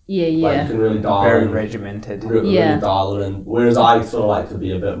just Yeah, like you yeah. can really dial Very in, regimented. really Yeah. dial it in. Whereas I sort of like to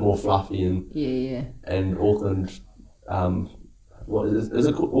be a bit more fluffy Yeah. and Auckland, what is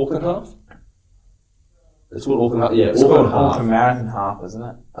it called? Auckland half? It's called Auckland half. Yeah, It's Auckland called half. Auckland Marathon half, isn't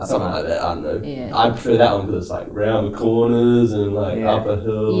it? Something like that. I don't know. Yeah. I prefer that one because it's like round the corners and like Yeah. up a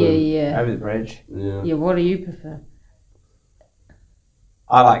hill. Yeah, and, yeah. Over the bridge. yeah. Yeah, what do you prefer?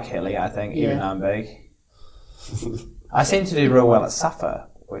 I like hilly, I think, even Yeah. though I'm big. I seem to do real well at Suffer,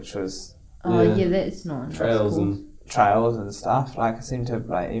 which was Oh Yeah. yeah, that's not Trails and trails and stuff. Like, I seem to,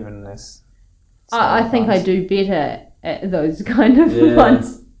 like, even this... I think I do better at those kind of Yeah.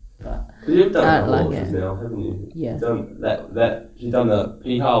 ones. you've done I a couple like launches it. now, haven't you? Yeah. You've done you've done the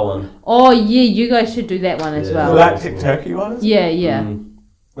Piha one. Oh yeah, you guys should do that one as Yeah. well. The Lactic Turkey one? Yeah, yeah. Mm.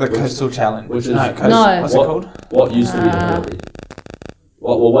 The Coastal Challenge. Which is- no, No. what's it called? What used to be the Uh, Hillary?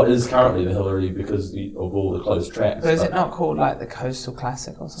 What is currently the Hillary because of all the closed tracks? But is but it not called, like, the Coastal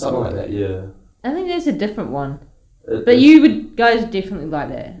Classic or something? something like that? Yeah. I think there's a different one. It- But it's- you would guys definitely like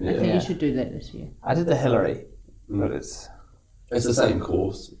that. I think Yeah. you should do that this year. I did the Hillary, Mm. but it's... It's the same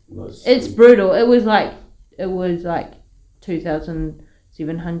course. It's brutal. It was like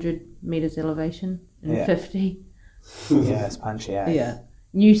 2,700 meters elevation and Yeah. 50. Yeah, it's punchy, eh? Yeah.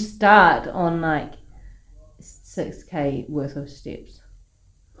 You start on like 6k worth of steps.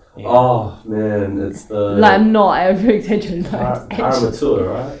 Yeah. Oh man, it's the Like I'm not over exaggerating. Like, Karamatua,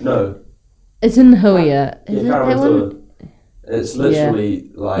 right? No, it's in Huia. Is it that Karamatua. one? It's literally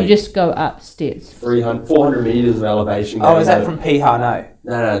You like just go up steps. 400 meters of elevation. Oh, is that going from Piha? No.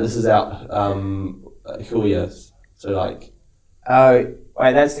 No, this is out Huias. So like, Oh,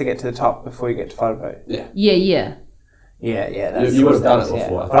 wait, that's to get to the top before you get to Whatapu. Yeah, yeah. Yeah, that's You would have done it yeah.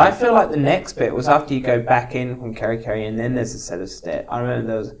 before, I But I feel like the next bit was after you go back in from Kerikeri and then there's a set of steps. I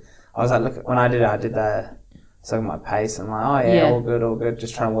remember I was like, look, when I did the, so my pace, and I'm like, oh yeah, Yeah. all good,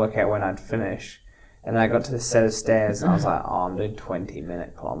 just trying to work out when I'd finish. And then I got to the set of stairs and I was like, oh, I'm doing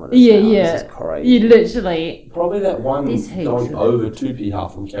 20-minute kilometres Yeah, now. yeah. This is crazy. You literally. probably that one These heaps going of- over 2P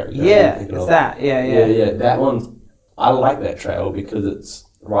from Kerikeri. Yeah, it's that. Yeah, Yeah. that one. I like that trail because it's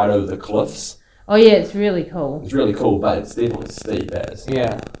right over the cliffs. Oh yeah, it's really cool. It's really cool, but it's definitely steep as.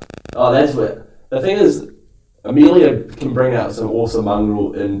 Yeah. Oh, that's what. The thing is, Amelia can bring out some awesome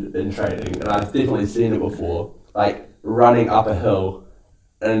mongrel in training, and I've definitely seen it before. Like running up a hill,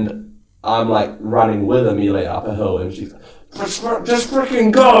 and I'm like running with Amelia up a hill, and she's like, just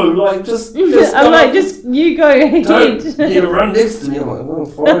freaking go! Like just I'm go. like, just you go Don't ahead. you run next to me. I'm like, oh,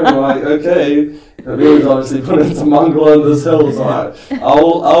 fine. I'm like, okay. Amelia's obviously putting some mongrel on this hill, so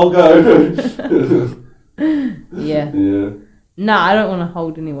I'll go. Yeah. Yeah. No, I don't want to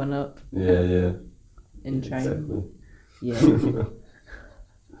hold anyone up Yeah. in training. Exactly. Yeah.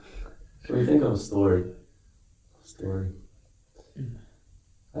 Should we think of a story?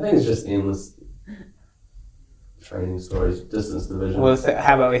 I think it's just endless training stories, distance division. Well,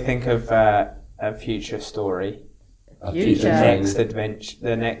 how about we think of a future story? a future training.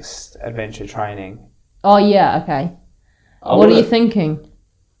 The next adventure training. Oh yeah. Okay. I What are wanna- you thinking?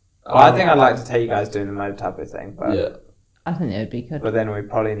 Well, I think I'd like to take you guys doing the motor type of thing, but Yeah. I think that would be good. but then we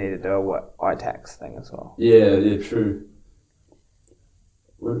probably need to do a ITAX thing as well. Yeah, true.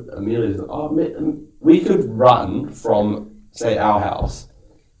 Amelia's. We could run from, say, our house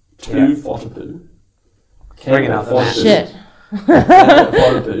to Yeah. Whatapu. Bring it up the map. Shit.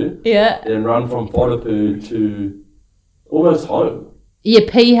 Whatapu, Yeah. and run from Whatapu to almost home. Yeah.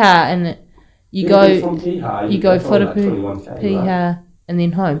 Piha and you Yeah, go from Piha, you go that's only like Whatapu, 21K, right? Piha, and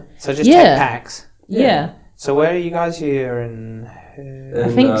then home. So just Yeah. take packs. Yeah. So where are you guys here in? I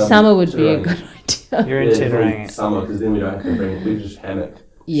think summer would be a Tauranga. good idea. You're in Yeah, probably Tauranga. summer, because then we don't have to bring. We just hammock.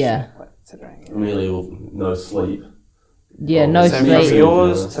 Yeah. Tauranga. Amelia will no sleep. Yeah. Oh, No So from sleep.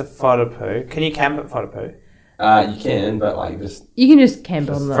 yours to Whatapu, can you camp at Whatapu? You can, but like just You can just camp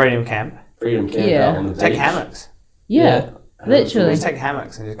on the. Freedom camp. freedom camp Yeah. out on the beach. Take hammocks. Yeah. Literally. Just take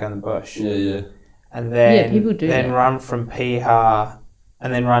hammocks and just go in the bush. Yeah. And then Yeah, people do then that. run from Piha,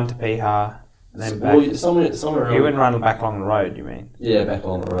 and then run to Piha, and then back. Well, somewhere around. You wouldn't run back along the road, you mean? Yeah, back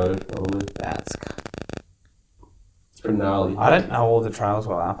along the road probably. That's. It's pretty gnarly. I don't know all the trails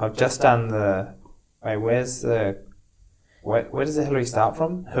well enough. I've just done the Wait, where's the... Where does the Hillary start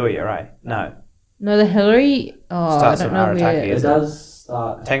from? Huia, right? No. No, the Hillary. Oh, Starts I don't from know where. Arataki, It is it? does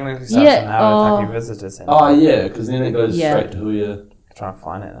start. Technically starts Yeah, from Arataki Visitor Centre. Oh yeah, because then it goes Yeah. straight to Huia. I'm trying to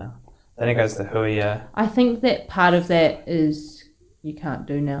find it now. Then it goes to Huia. I think that part of that is you can't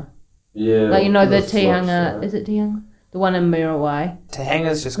do now. Yeah. Like, you know, the slopes, Tihanga. right? Is it Tihanga? The one in Muriwai.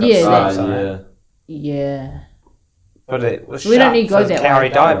 Tehanga's just got Yeah, slopes Ah, on yeah. it. Yeah. But it was We don't shut need to go for the that Kauri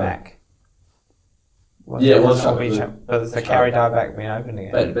way. dieback. Yeah, it was It's not shut been for- shut, but the shut. Kauri dieback been opened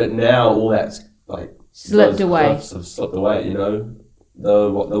again. But now all that's like Slipped those away. cliffs have slipped away. You know, the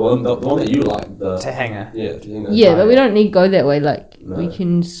one that you like the Tehanga. yeah Tehanga. Yeah, but we don't need to go that way. Like, No. we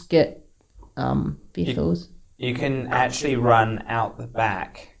can skip Bethels. You can actually run out the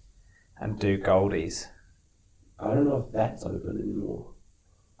back and do Goldies. I don't know if that's open anymore.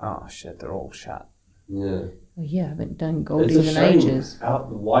 Oh shit, they're all shut. Yeah. Oh, yeah, I haven't done It's a Goldies in shame. ages. Out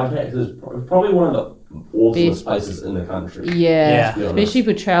the Whitehax is probably one of the awesomest places in the country. Yeah, to be honest. especially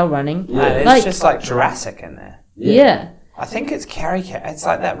for trail running. Yeah. And it's Like- just like Jurassic in there. Yeah. I think it's It's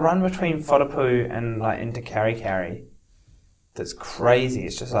like that run between Whatapu and like into Kari. That's crazy.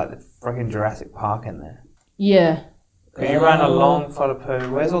 It's just like the freaking Jurassic Park in there. Yeah. You run along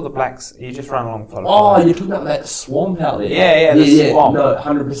Whatapu. Where's all the blacks? You just run along Whatapu. Oh, you're talking about that swamp out there? Yeah, the swamp. No,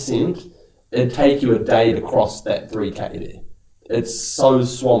 100%. It'd take you a day to cross that 3K there. It's so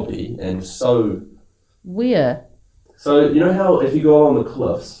swampy and so... Where? So, you know how if you go along the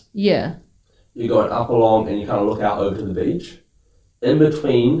cliffs, Yeah. you're going up along and you kind of look out over to the beach? In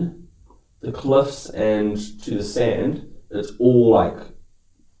between the cliffs and to the sand, it's all like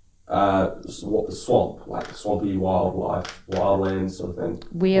swamp, like swampy wildlife, wildlands sort of thing.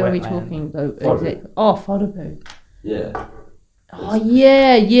 Where are we Wetland. talking though? Whatapu. Exactly. Oh, Whatapu. Yeah. Oh,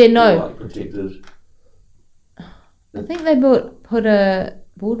 yeah, yeah, no. Like protected. I think they put a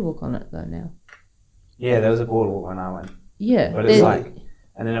boardwalk on it though now. Yeah, there was a boardwalk when I went. Yeah. But it's there's- like...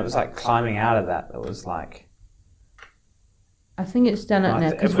 And then it was like climbing out of that. That was like... I think it's done it I now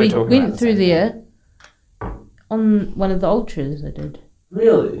th- because if we're we talking about went the through same there on one of the ultras. I did.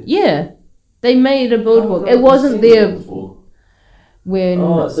 Really? Yeah, they made a boardwalk. I've It never wasn't seen there that before. when.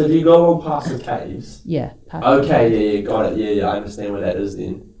 Oh, so do you go along past the caves? Yeah. past Okay, yeah, got it. Yeah, I understand where that is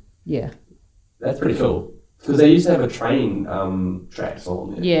then. Yeah. That's pretty cool. Because they used to have a train tracks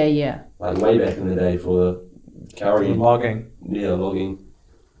along there. Yeah. Yeah. Like way back in the day for the carrying, Logging. yeah, logging.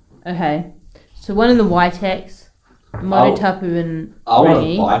 Okay. So one in the Whitehax, Motutapu and I want a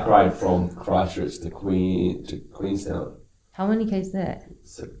Rangi. bike ride from Christchurch to Queenstown. How many k's is that?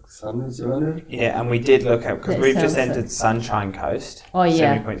 600, 700? Yeah, and we did look at... Because That we've just sounds entered Sunshine Coast. Oh,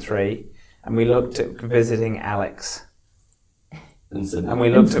 yeah. 70.3. And we looked at visiting Alex. In Sydney. And we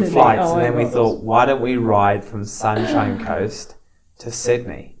looked at Sydney. flights, Oh and my then we gosh. thought, why don't we ride from Sunshine Coast to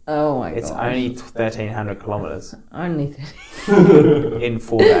Sydney? Oh my It's god. only 1,300 kilometres Only 30. in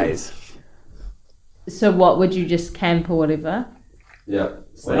 4 days. So what, would you just camp or whatever? Yeah.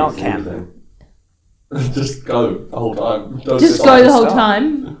 We're not snakes and camping. everything. Just go the whole time. Don't Just stop. go the whole stop.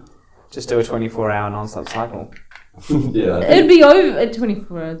 time? Just do a 24-hour non-stop cycle. Yeah. It'd be over at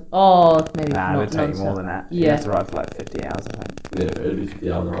 24 hours. Oh, maybe Nah, it not. would take you non-stop. more than that. You Yeah. have to ride for like 50 hours, I think. Yeah, it'd be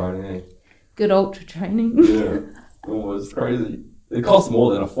 50 hours of riding, eh? Good ultra training. Yeah. Oh, it's crazy. It costs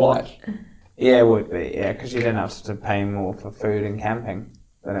more than a flight. Yeah, it would be. Yeah, because you don't have to pay more for food and camping.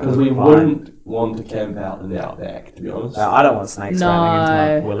 than it Because would we flying. wouldn't want to camp out in the outback, to be honest. I don't want snakes running into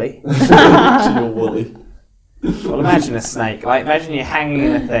my willy. To your woolly. Well, imagine a snake. Like, imagine you're hanging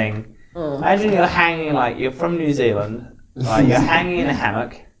in a thing. Oh. Imagine you're hanging, like, you're from New Zealand. Like, you're hanging in a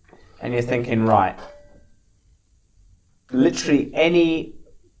hammock. And you're thinking, right. Literally any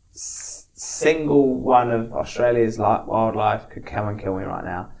single one of Australia's wildlife could come and kill me right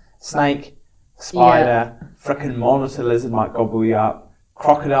now. Snake, spider, frickin' monitor lizard might gobble you up.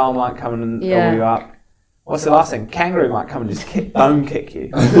 Crocodile might come and Yeah. gobble you up. What's the last thing? Kangaroo might come and just bone kick you.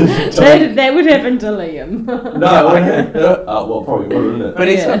 That would happen to Liam. No, well, probably would, wouldn't it? But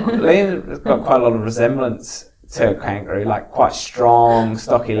Yeah. Liam's got quite a lot of resemblance to a kangaroo, like quite strong,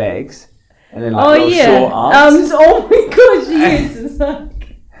 stocky legs, and then like Oh little yeah. short arms. Oh my gosh, yes. It's like...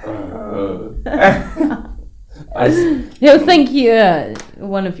 He'll think you're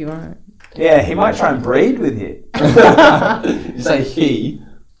one of your own. Yeah, he might try and breed with you. You say he.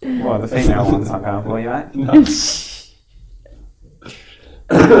 Well, the female one's not going for you, mate. No.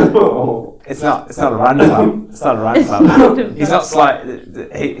 It's not a run club. It's not a run club. He's not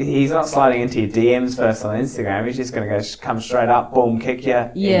he's not sliding into your DMs first on Instagram. He's just going to come straight up, boom, kick you,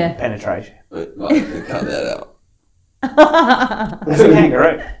 Yeah. in penetration. Wait, Mike, cut that out. It's a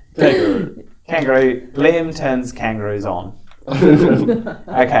kangaroo. Kangaroo. Kangaroo. Liam turns kangaroos on.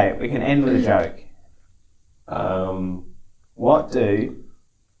 Okay, we can end with a joke. What do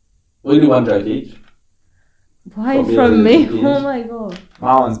We can do one joke each. Why Got me from on me? the Oh my god.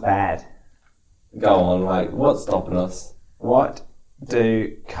 my one's bad? Go on, like, what's stopping us? What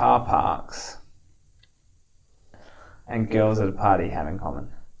do car parks and girls at a party have in common?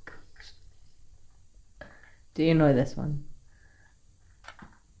 Do you know this one?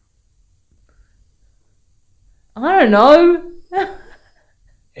 I don't know.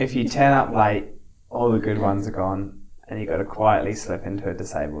 If you turn up late, all the good ones are gone, and you got to quietly slip into a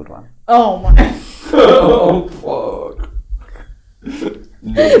disabled one. Oh my. Oh, fuck.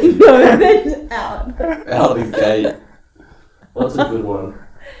 No, that's out. Out the gate. What's a good one?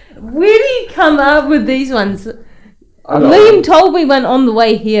 Where do you come up with these ones? I don't Liam know. told me one on the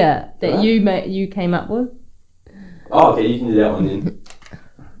way here that Huh? you came up with. Oh, okay, you can do that one then.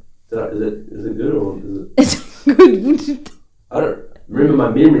 Is it good or is it? It's good. I don't remember. My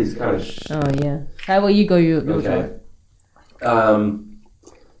memory's kind of. Oh yeah. How will you go? Your Okay.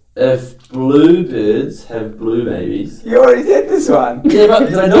 If bluebirds have blue babies. You already did this one. Yeah, but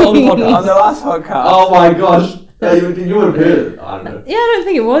did I do it on the On podcast? the last podcast. Oh my gosh. Yeah, you would have heard it. I don't know. Yeah, I don't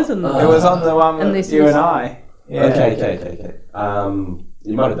think it was on the. It was on the one with Unless you it was- and I. Yeah. Okay.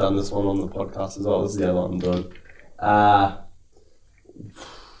 You might have done this one on the podcast as well. This is the other one I'm doing.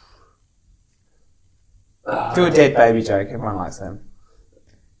 Do a dead baby joke. Everyone likes them.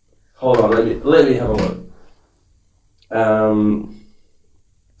 Hold on, let me have a look.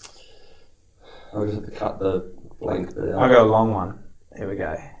 I'll just have to cut the blank bit I out. got a long one. Here we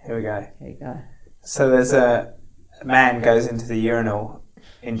go. Okay, go. So there's a man goes into the urinal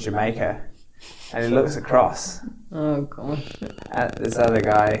in Jamaica, and he looks across Oh god. at this other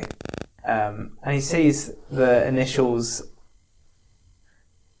guy, and he sees the initials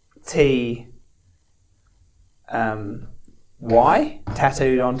T Y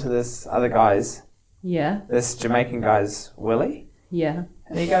tattooed onto this other guy's, Yeah. this Jamaican guy's willy, Yeah.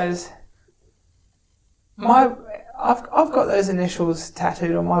 and he goes, I've got those initials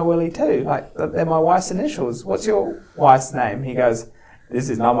tattooed on my willy too. Like, they're my wife's initials. What's your wife's name? He goes, this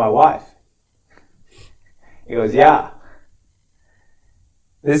is not my wife. He goes, yeah.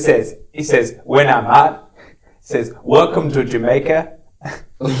 He says, when I'm out, says, welcome to Jamaica.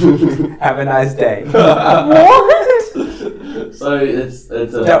 Have a nice day. What? So it's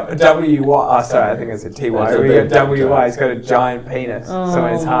a W-Y. Oh, sorry, I think it's a T-Y. It's a We big got W-Y. joke. He's got a giant penis. So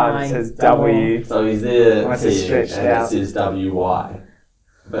when it's Oh hard, my it says God. W. so he's there Once it's T, stretched and out. it says WY.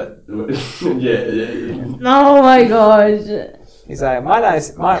 But yeah. Oh my gosh. He's like,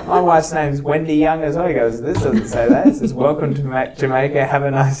 my wife's name's Wendy Young as well. He goes, this doesn't say that. It says, welcome to Jamaica, have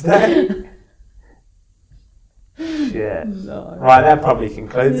a nice day. Shit. No. Right, that probably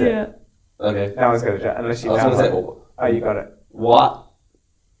concludes it. Yeah. Okay. No one's got a joke, unless I you was found gonna say, one. Oh, you got it. what?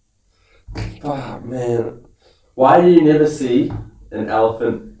 Oh man, why do you never see an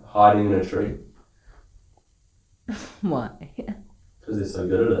elephant hiding in a tree? Why? Because they're so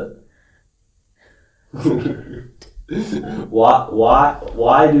good at it.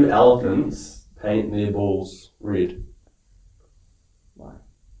 Why do elephants paint their balls red? Why?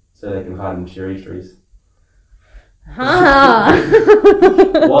 So they can hide in cherry trees. Ha!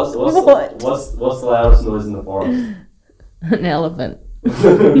 What's the loudest noise in the forest? An elephant.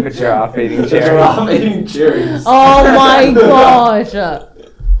 A giraffe eating A cherry. giraffe eating cherries. Oh my gosh.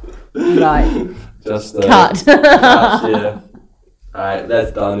 Right. Just Cut. yeah. Alright,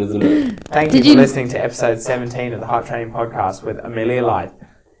 that's done, isn't it? Thank Did you for you- listening to episode 17 of the HypeTrain podcast with Amelia Lythe.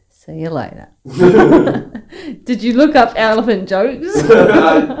 See you later. Did you look up elephant jokes?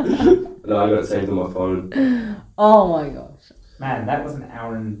 No, I got it saved on my phone. Oh my gosh. Man, that was an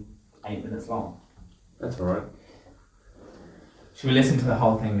hour and 8 minutes long. That's alright. Should we listen to the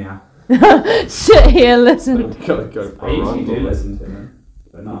whole thing now? Sit here, listen. Go I usually do listen to them,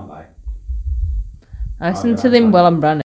 but not like... I listen to them while I'm running.